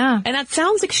 Yeah. And that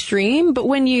sounds extreme, but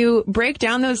when you break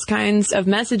down those kinds of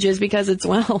messages, because it's,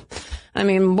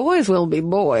 boys will be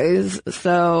boys,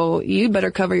 so you better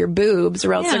cover your boobs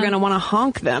or else they're going to want to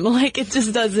honk them. Like, it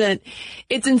just doesn't,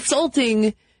 it's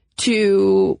insulting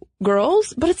to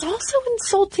girls, but it's also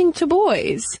insulting to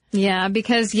boys. Yeah,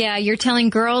 because, you're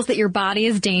telling girls that your body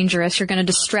is dangerous. You're going to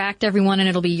distract everyone and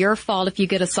it'll be your fault if you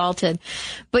get assaulted.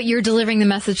 But you're delivering the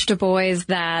message to boys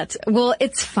that, well,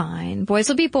 it's fine. Boys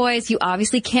will be boys. You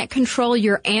obviously can't control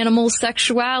your animal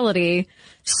sexuality.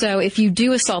 So if you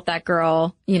do assault that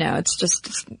girl, it's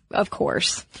just, of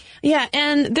course. Yeah,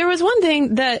 and there was one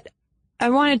thing that I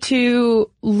wanted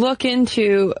to look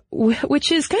into,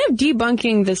 which is kind of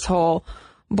debunking this whole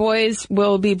boys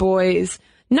will be boys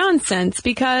nonsense,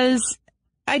 because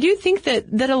I do think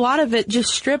that a lot of it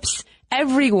just strips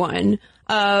everyone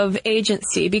of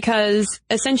agency, because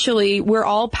essentially we're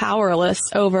all powerless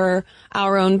over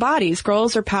our own bodies.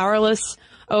 Girls are powerless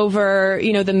over,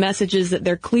 the messages that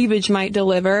their cleavage might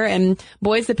deliver, and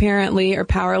boys apparently are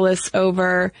powerless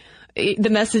over the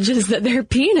messages that their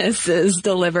penises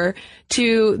deliver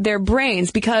to their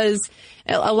brains, because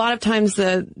a lot of times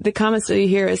the comments that you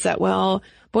hear is that, well,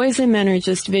 boys and men are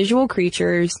just visual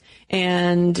creatures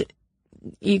and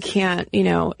you can't,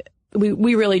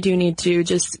 we really do need to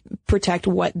just protect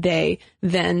what they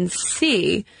then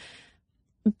see.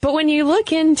 But when you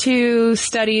look into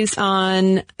studies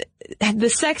on the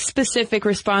sex-specific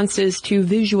responses to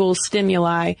visual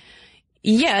stimuli,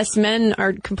 yes, men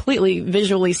are completely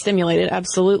visually stimulated,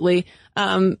 absolutely.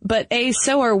 But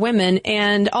so are women.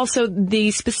 And also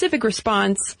the specific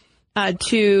response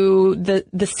to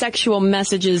the sexual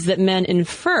messages that men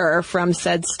infer from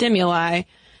said stimuli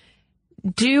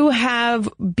do have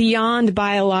beyond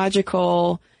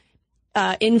biological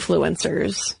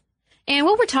influencers. And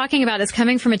what we're talking about is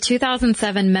coming from a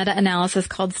 2007 meta-analysis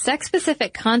called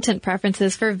Sex-Specific Content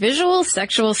Preferences for Visual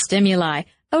Sexual Stimuli,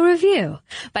 a review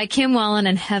by Kim Wallen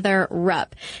and Heather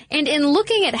Rupp. And in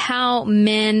looking at how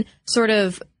men sort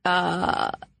of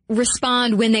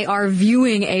respond when they are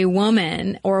viewing a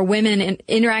woman or women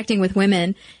interacting with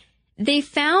women, they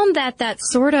found that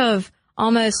sort of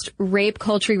almost rape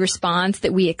culture response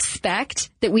that we expect,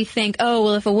 that we think, oh,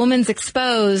 well, if a woman's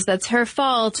exposed, that's her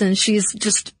fault and she's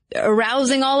just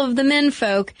arousing all of the men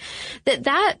folk,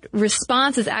 that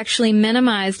response is actually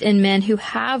minimized in men who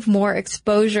have more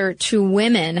exposure to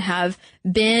women, have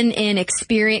been in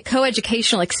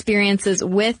coeducational experiences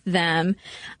with them.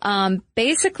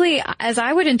 Basically, as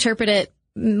I would interpret it,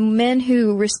 men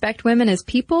who respect women as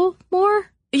people more.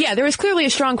 Yeah, there was clearly a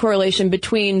strong correlation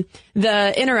between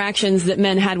the interactions that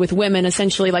men had with women,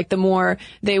 essentially like the more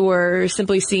they were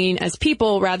simply seen as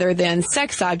people rather than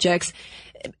sex objects,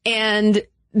 and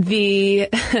the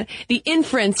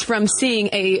inference from seeing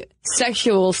a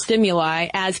sexual stimuli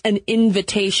as an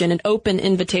invitation, an open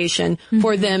invitation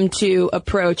for them to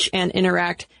approach and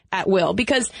interact at will.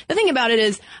 Because the thing about it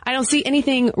is, I don't see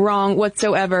anything wrong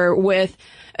whatsoever with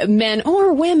men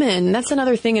or women. That's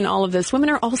another thing in all of this. Women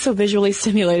are also visually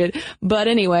stimulated. But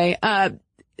anyway, I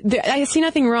see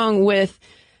nothing wrong with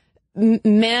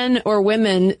men or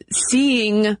women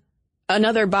seeing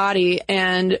another body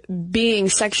and being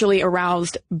sexually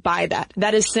aroused by that.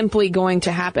 That is simply going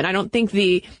to happen. I don't think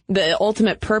the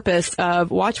ultimate purpose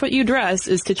of Watch What You Dress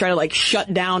is to try to like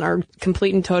shut down our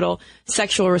complete and total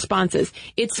sexual responses.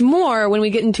 It's more when we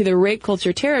get into the rape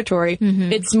culture territory,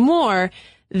 it's more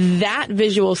that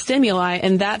visual stimuli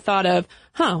and that thought of,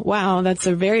 wow, that's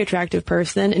a very attractive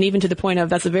person. And even to the point of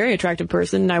that's a very attractive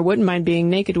person and I wouldn't mind being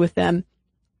naked with them.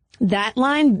 That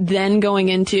line then going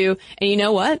into, and you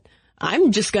know what?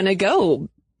 I'm just going to go,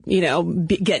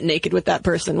 get naked with that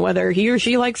person, whether he or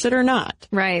she likes it or not.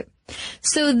 Right.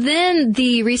 So then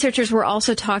the researchers were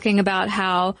also talking about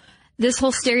how this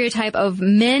whole stereotype of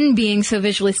men being so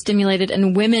visually stimulated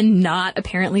and women not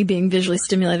apparently being visually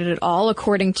stimulated at all,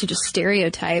 according to just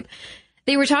stereotype.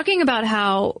 They were talking about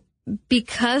how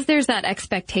because there's that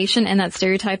expectation and that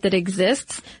stereotype that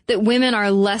exists, that women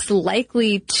are less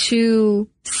likely to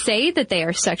say that they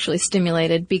are sexually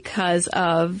stimulated because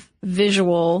of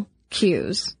visual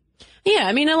cues. Yeah,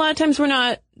 I mean, a lot of times we're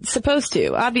not supposed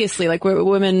to. Obviously, like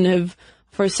women have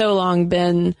for so long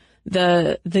been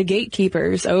the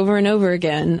gatekeepers over and over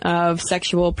again of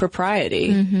sexual propriety.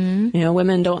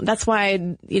 Women don't, that's why,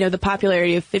 the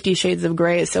popularity of 50 Shades of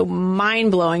Grey is so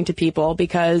mind-blowing to people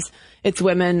because it's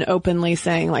women openly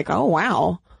saying like, oh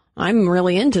wow, I'm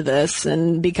really into this.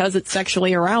 And because it's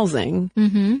sexually arousing,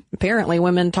 apparently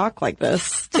women talk like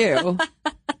this too.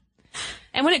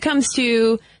 And when it comes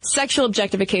to sexual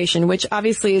objectification, which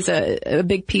obviously is a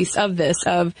big piece of this,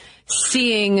 of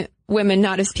seeing women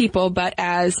not as people, but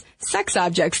as sex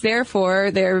objects,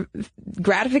 therefore their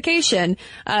gratification.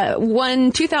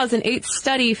 One 2008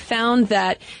 study found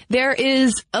that there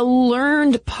is a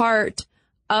learned part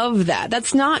of that.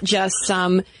 That's not just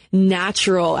some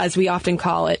natural, as we often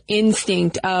call it,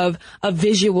 instinct of a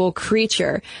visual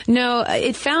creature. No,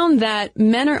 it found that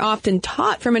men are often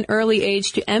taught from an early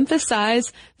age to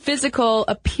emphasize physical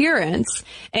appearance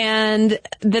and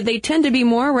that they tend to be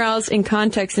more aroused in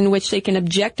contexts in which they can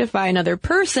objectify another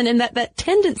person, and that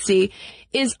tendency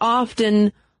is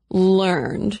often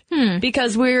learned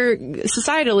because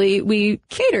societally, we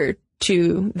cater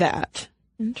to that.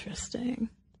 Interesting.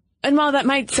 And while that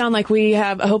might sound like we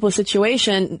have a hopeless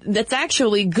situation, that's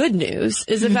actually good news,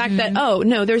 is the fact that,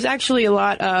 there's actually a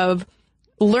lot of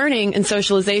learning and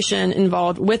socialization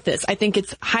involved with this. I think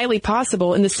it's highly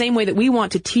possible in the same way that we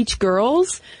want to teach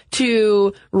girls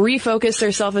to refocus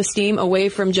their self-esteem away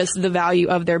from just the value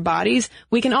of their bodies.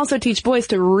 We can also teach boys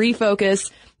to refocus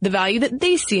the value that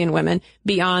they see in women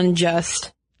beyond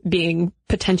just being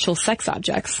potential sex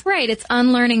objects. Right. It's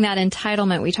unlearning that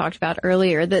entitlement we talked about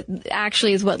earlier that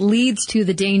actually is what leads to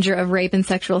the danger of rape and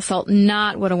sexual assault,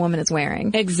 not what a woman is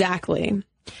wearing. Exactly.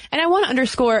 And I want to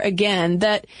underscore again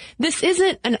that this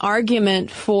isn't an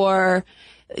argument for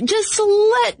just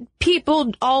let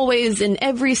people always in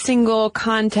every single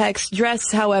context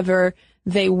dress however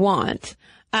they want.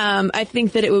 I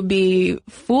think that it would be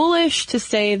foolish to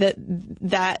say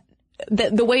that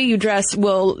the way you dress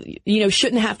will,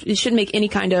 shouldn't make any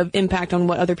kind of impact on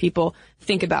what other people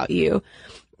think about you.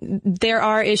 There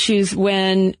are issues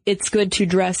when it's good to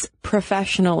dress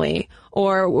professionally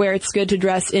or where it's good to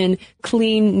dress in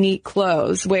clean, neat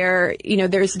clothes, where,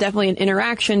 there's definitely an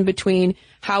interaction between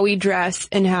how we dress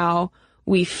and how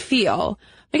we feel.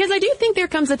 Because I do think there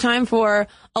comes a time for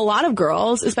a lot of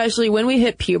girls, especially when we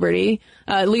hit puberty,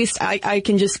 at least I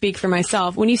can just speak for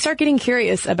myself, when you start getting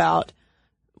curious about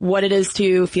what it is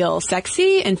to feel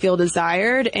sexy and feel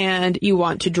desired, and you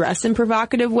want to dress in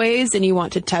provocative ways and you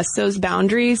want to test those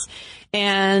boundaries.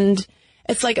 And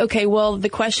it's like, okay, well, the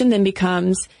question then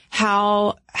becomes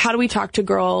how do we talk to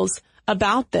girls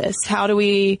about this? How do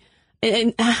we,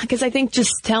 and because I think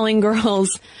just telling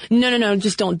girls, no,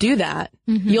 just don't do that.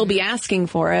 You'll be asking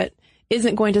for it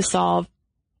isn't going to solve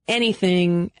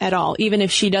anything at all. Even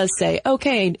if she does say,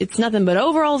 okay, it's nothing but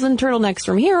overalls and turtlenecks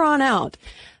from here on out.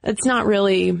 That's not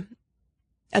really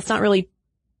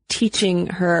teaching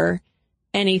her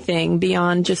anything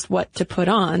beyond just what to put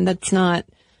on. That's not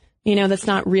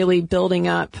really building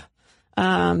up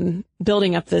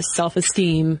this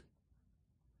self-esteem.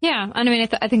 Yeah. I mean,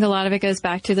 I think a lot of it goes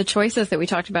back to the choices that we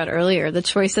talked about earlier, the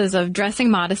choices of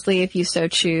dressing modestly if you so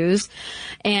choose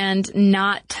and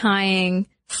not tying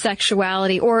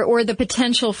sexuality or the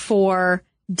potential for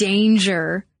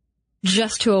danger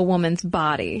just to a woman's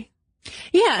body.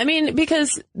 Yeah, I mean,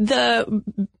 because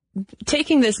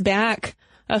taking this back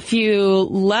a few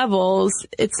levels,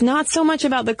 it's not so much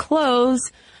about the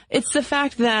clothes. It's the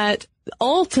fact that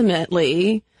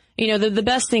ultimately, the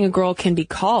best thing a girl can be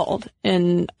called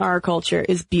in our culture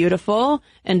is beautiful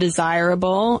and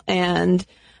desirable. And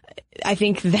I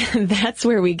think that's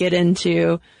where we get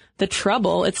into the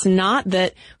trouble. It's not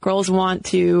that girls want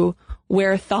to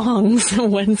wear thongs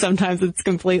when sometimes it's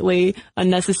completely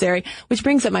unnecessary, which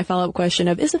brings up my follow-up question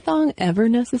of, is a thong ever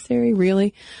necessary,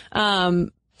 really?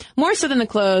 More so than the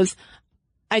clothes,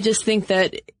 I just think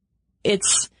that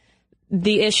it's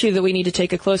the issue that we need to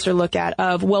take a closer look at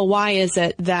of, well, why is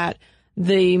it that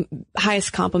the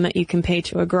highest compliment you can pay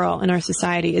to a girl in our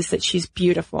society is that she's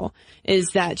beautiful, is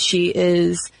that she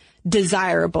is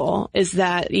desirable, is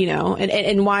that,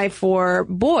 and why for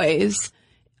boys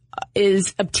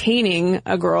is obtaining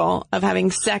a girl, of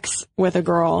having sex with a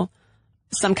girl,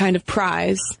 some kind of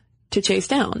prize to chase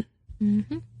down.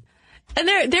 Mm-hmm. And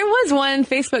there was one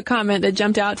Facebook comment that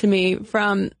jumped out to me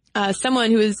from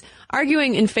someone who is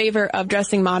arguing in favor of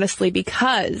dressing modestly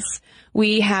because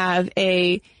we have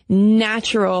a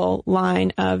natural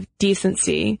line of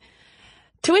decency.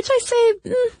 To which I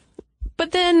say,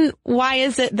 but then why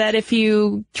is it that if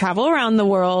you travel around the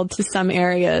world to some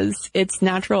areas, it's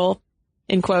natural,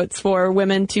 in quotes, for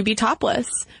women to be topless,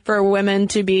 for women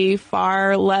to be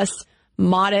far less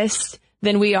modest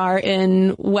than we are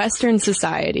in Western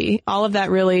society? All of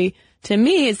that really, to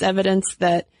me, is evidence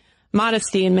that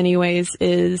modesty in many ways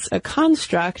is a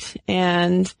construct,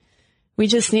 and we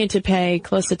just need to pay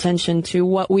close attention to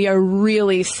what we are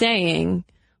really saying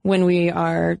when we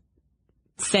are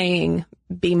saying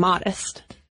be modest.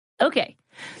 Okay.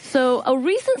 So a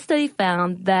recent study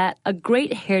found that a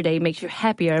great hair day makes you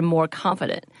happier and more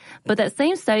confident. But that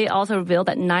same study also revealed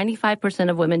that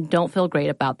 95% of women don't feel great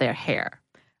about their hair.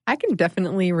 I can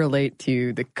definitely relate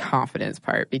to the confidence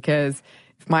part, because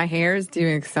if my hair is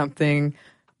doing something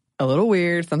a little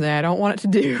weird, something I don't want it to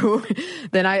do,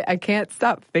 then I can't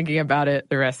stop thinking about it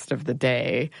the rest of the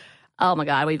day. Oh my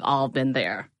God, we've all been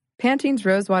there. Pantene's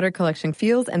Rosewater collection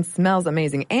feels and smells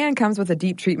amazing and comes with a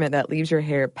deep treatment that leaves your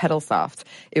hair petal soft.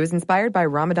 It was inspired by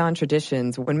Ramadan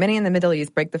traditions, when many in the Middle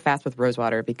East break the fast with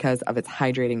rosewater because of its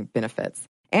hydrating benefits.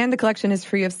 And the collection is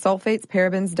free of sulfates,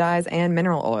 parabens, dyes, and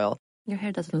mineral oil. Your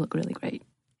hair does look really great.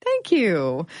 Thank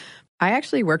you. I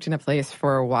actually worked in a place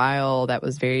for a while that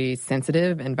was very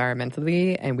sensitive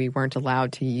environmentally, and we weren't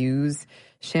allowed to use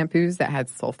shampoos that had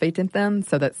sulfate in them,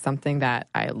 so that's something that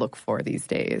I look for these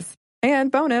days.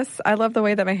 And bonus, I love the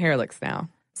way that my hair looks now.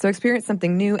 So experience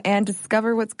something new and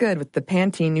discover what's good with the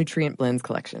Pantene Nutrient Blends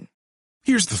collection.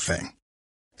 Here's the thing.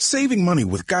 Saving money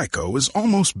with Geico is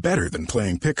almost better than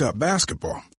playing pickup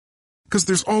basketball. Because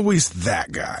there's always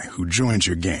that guy who joins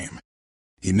your game.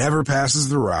 He never passes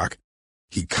the rock,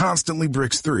 he constantly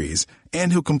bricks threes,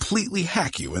 and he'll completely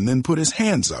hack you and then put his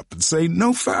hands up and say,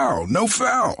 "No foul, no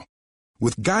foul."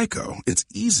 With Geico, it's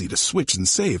easy to switch and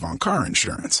save on car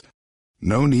insurance.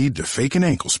 No need to fake an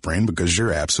ankle sprain because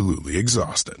you're absolutely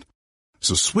exhausted.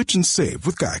 So switch and save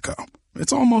with Geico.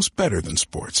 It's almost better than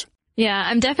sports. Yeah,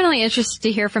 I'm definitely interested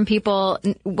to hear from people.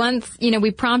 Once,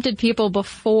 we prompted people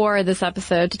before this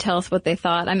episode to tell us what they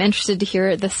thought. I'm interested to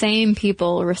hear the same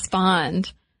people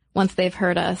respond once they've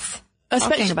heard us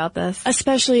talking about this.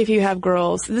 Especially if you have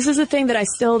girls. This is a thing that I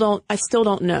still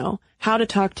don't know how to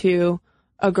talk to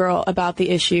a girl about the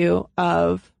issue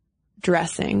of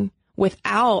dressing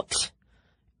without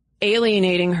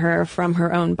alienating her from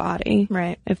her own body.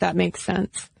 Right. If that makes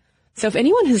sense. So if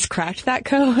anyone has cracked that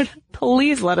code,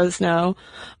 please let us know.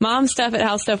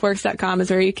 momstuff@howstuffworks.com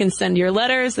is where you can send your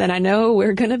letters, and I know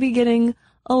we're going to be getting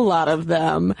a lot of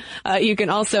them. You can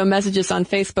also message us on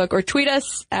Facebook or tweet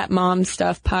us at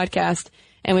momstuffpodcast.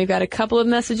 And we've got a couple of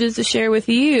messages to share with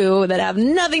you that have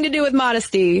nothing to do with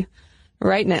modesty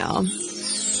right now.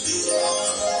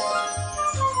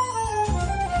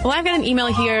 Well, I've got an email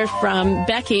here from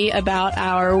Becky about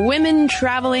our Women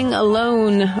Traveling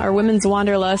Alone, our Women's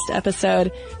Wanderlust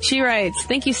episode. She writes,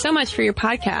 "Thank you so much for your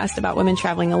podcast about women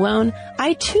traveling alone.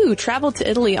 I, too, traveled to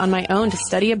Italy on my own to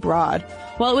study abroad.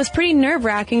 While it was pretty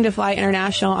nerve-wracking to fly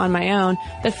international on my own,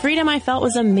 the freedom I felt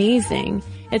was amazing.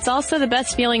 It's also the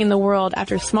best feeling in the world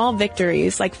after small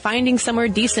victories, like finding somewhere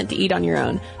decent to eat on your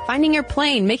own, finding your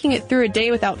plane, making it through a day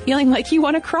without feeling like you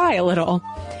want to cry a little.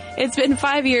 It's been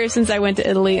 5 years since I went to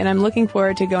Italy, and I'm looking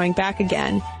forward to going back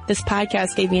again. This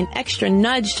podcast gave me an extra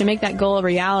nudge to make that goal a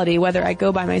reality, whether I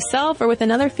go by myself or with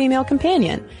another female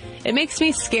companion. It makes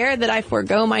me scared that I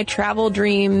forego my travel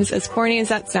dreams, as corny as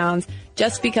that sounds,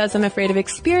 just because I'm afraid of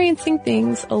experiencing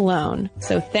things alone.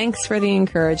 So thanks for the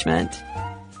encouragement."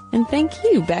 And thank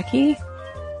you, Becky.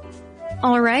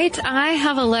 All right. I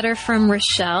have a letter from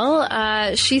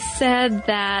Rochelle. She said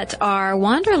that our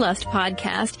Wanderlust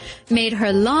podcast made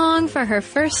her long for her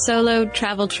first solo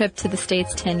travel trip to the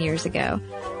States 10 years ago.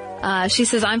 She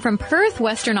says, "I'm from Perth,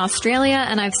 Western Australia,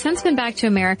 and I've since been back to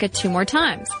America 2 more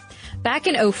times. Back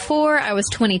in 2004, I was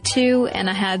 22 and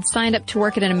I had signed up to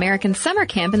work at an American summer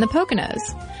camp in the Poconos.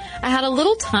 I had a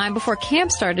little time before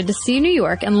camp started to see New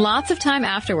York and lots of time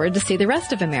afterward to see the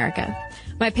rest of America.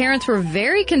 My parents were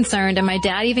very concerned and my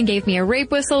dad even gave me a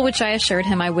rape whistle, which I assured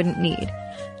him I wouldn't need.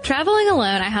 Traveling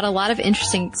alone, I had a lot of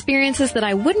interesting experiences that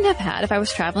I wouldn't have had if I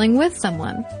was traveling with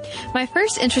someone. My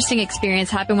first interesting experience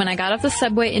happened when I got off the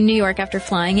subway in New York after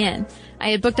flying in. I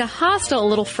had booked a hostel a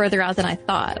little further out than I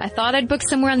thought. I thought I'd booked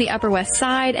somewhere on the Upper West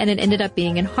Side, and it ended up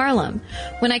being in Harlem.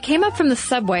 When I came up from the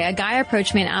subway, a guy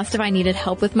approached me and asked if I needed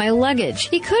help with my luggage.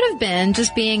 He could have been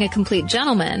just being a complete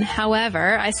gentleman.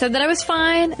 However, I said that I was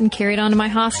fine and carried on to my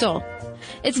hostel.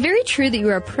 It's very true that you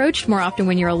are approached more often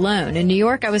when you're alone. In New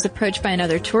York, I was approached by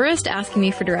another tourist asking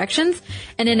me for directions.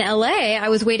 And in LA, I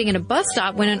was waiting at a bus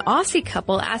stop when an Aussie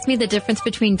couple asked me the difference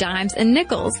between dimes and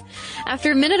nickels.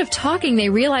 After a minute of talking, they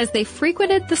realized they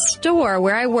frequented the store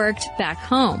where I worked back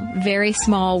home. Very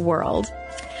small world.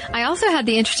 I also had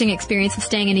the interesting experience of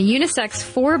staying in a unisex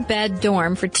 4-bed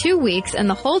dorm for 2 weeks, and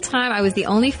the whole time I was the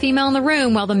only female in the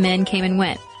room while the men came and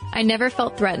went. I never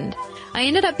felt threatened. I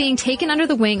ended up being taken under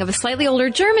the wing of a slightly older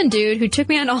German dude who took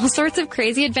me on all sorts of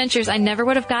crazy adventures I never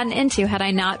would have gotten into had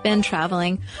I not been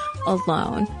traveling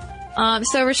alone.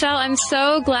 So Rochelle, I'm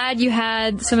so glad you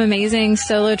had some amazing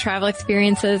solo travel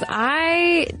experiences.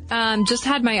 I just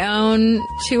had my own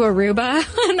to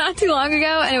Aruba not too long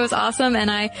ago, and it was awesome.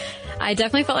 And I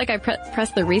definitely felt like I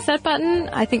pressed the reset button.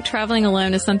 I think traveling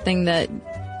alone is something that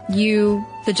you,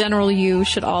 the general you,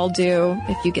 should all do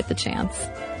if you get the chance.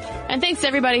 And thanks to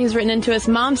everybody who's written into us.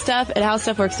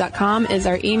 momstuff@howstuffworks.com is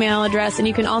our email address. And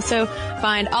you can also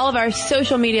find all of our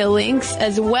social media links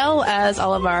as well as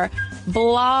all of our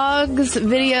blogs,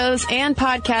 videos, and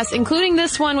podcasts, including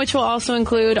this one, which will also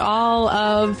include all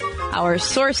of our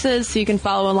sources. So you can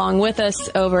follow along with us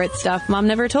over at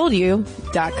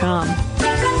StuffMomNeverToldYou.com.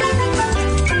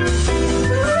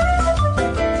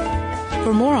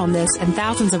 For more on this and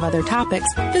thousands of other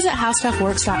topics, visit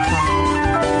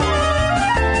HowStuffWorks.com.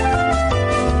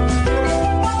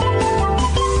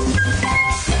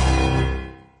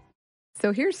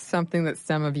 So here's something that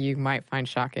some of you might find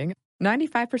shocking.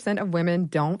 95% of women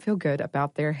don't feel good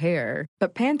about their hair.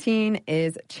 But Pantene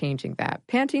is changing that.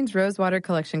 Pantene's Rosewater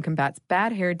collection combats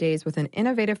bad hair days with an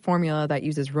innovative formula that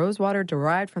uses rosewater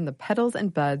derived from the petals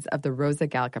and buds of the Rosa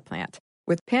gallica plant.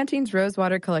 With Pantene's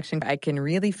Rosewater collection, I can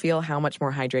really feel how much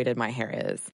more hydrated my hair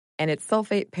is. And it's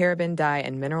sulfate, paraben, dye,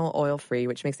 and mineral oil free,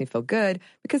 which makes me feel good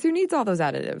because who needs all those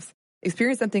additives?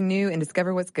 Experience something new and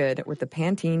discover what's good with the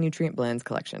Pantene Nutrient Blends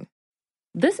collection.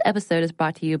 This episode is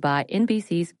brought to you by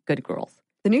NBC's Good Girls.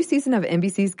 The new season of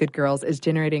NBC's Good Girls is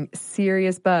generating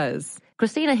serious buzz.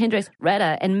 Christina Hendricks,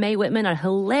 Retta, and Mae Whitman are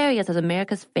hilarious as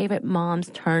America's favorite moms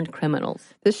turned criminals.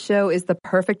 This show is the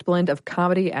perfect blend of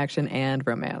comedy, action, and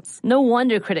romance. No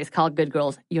wonder critics call Good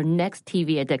Girls your next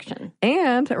TV addiction.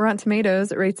 And Rotten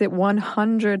Tomatoes rates it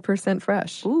 100%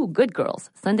 fresh. Ooh, Good Girls,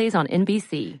 Sundays on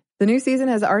NBC. The new season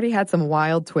has already had some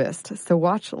wild twists, so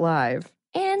watch live.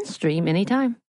 And stream anytime.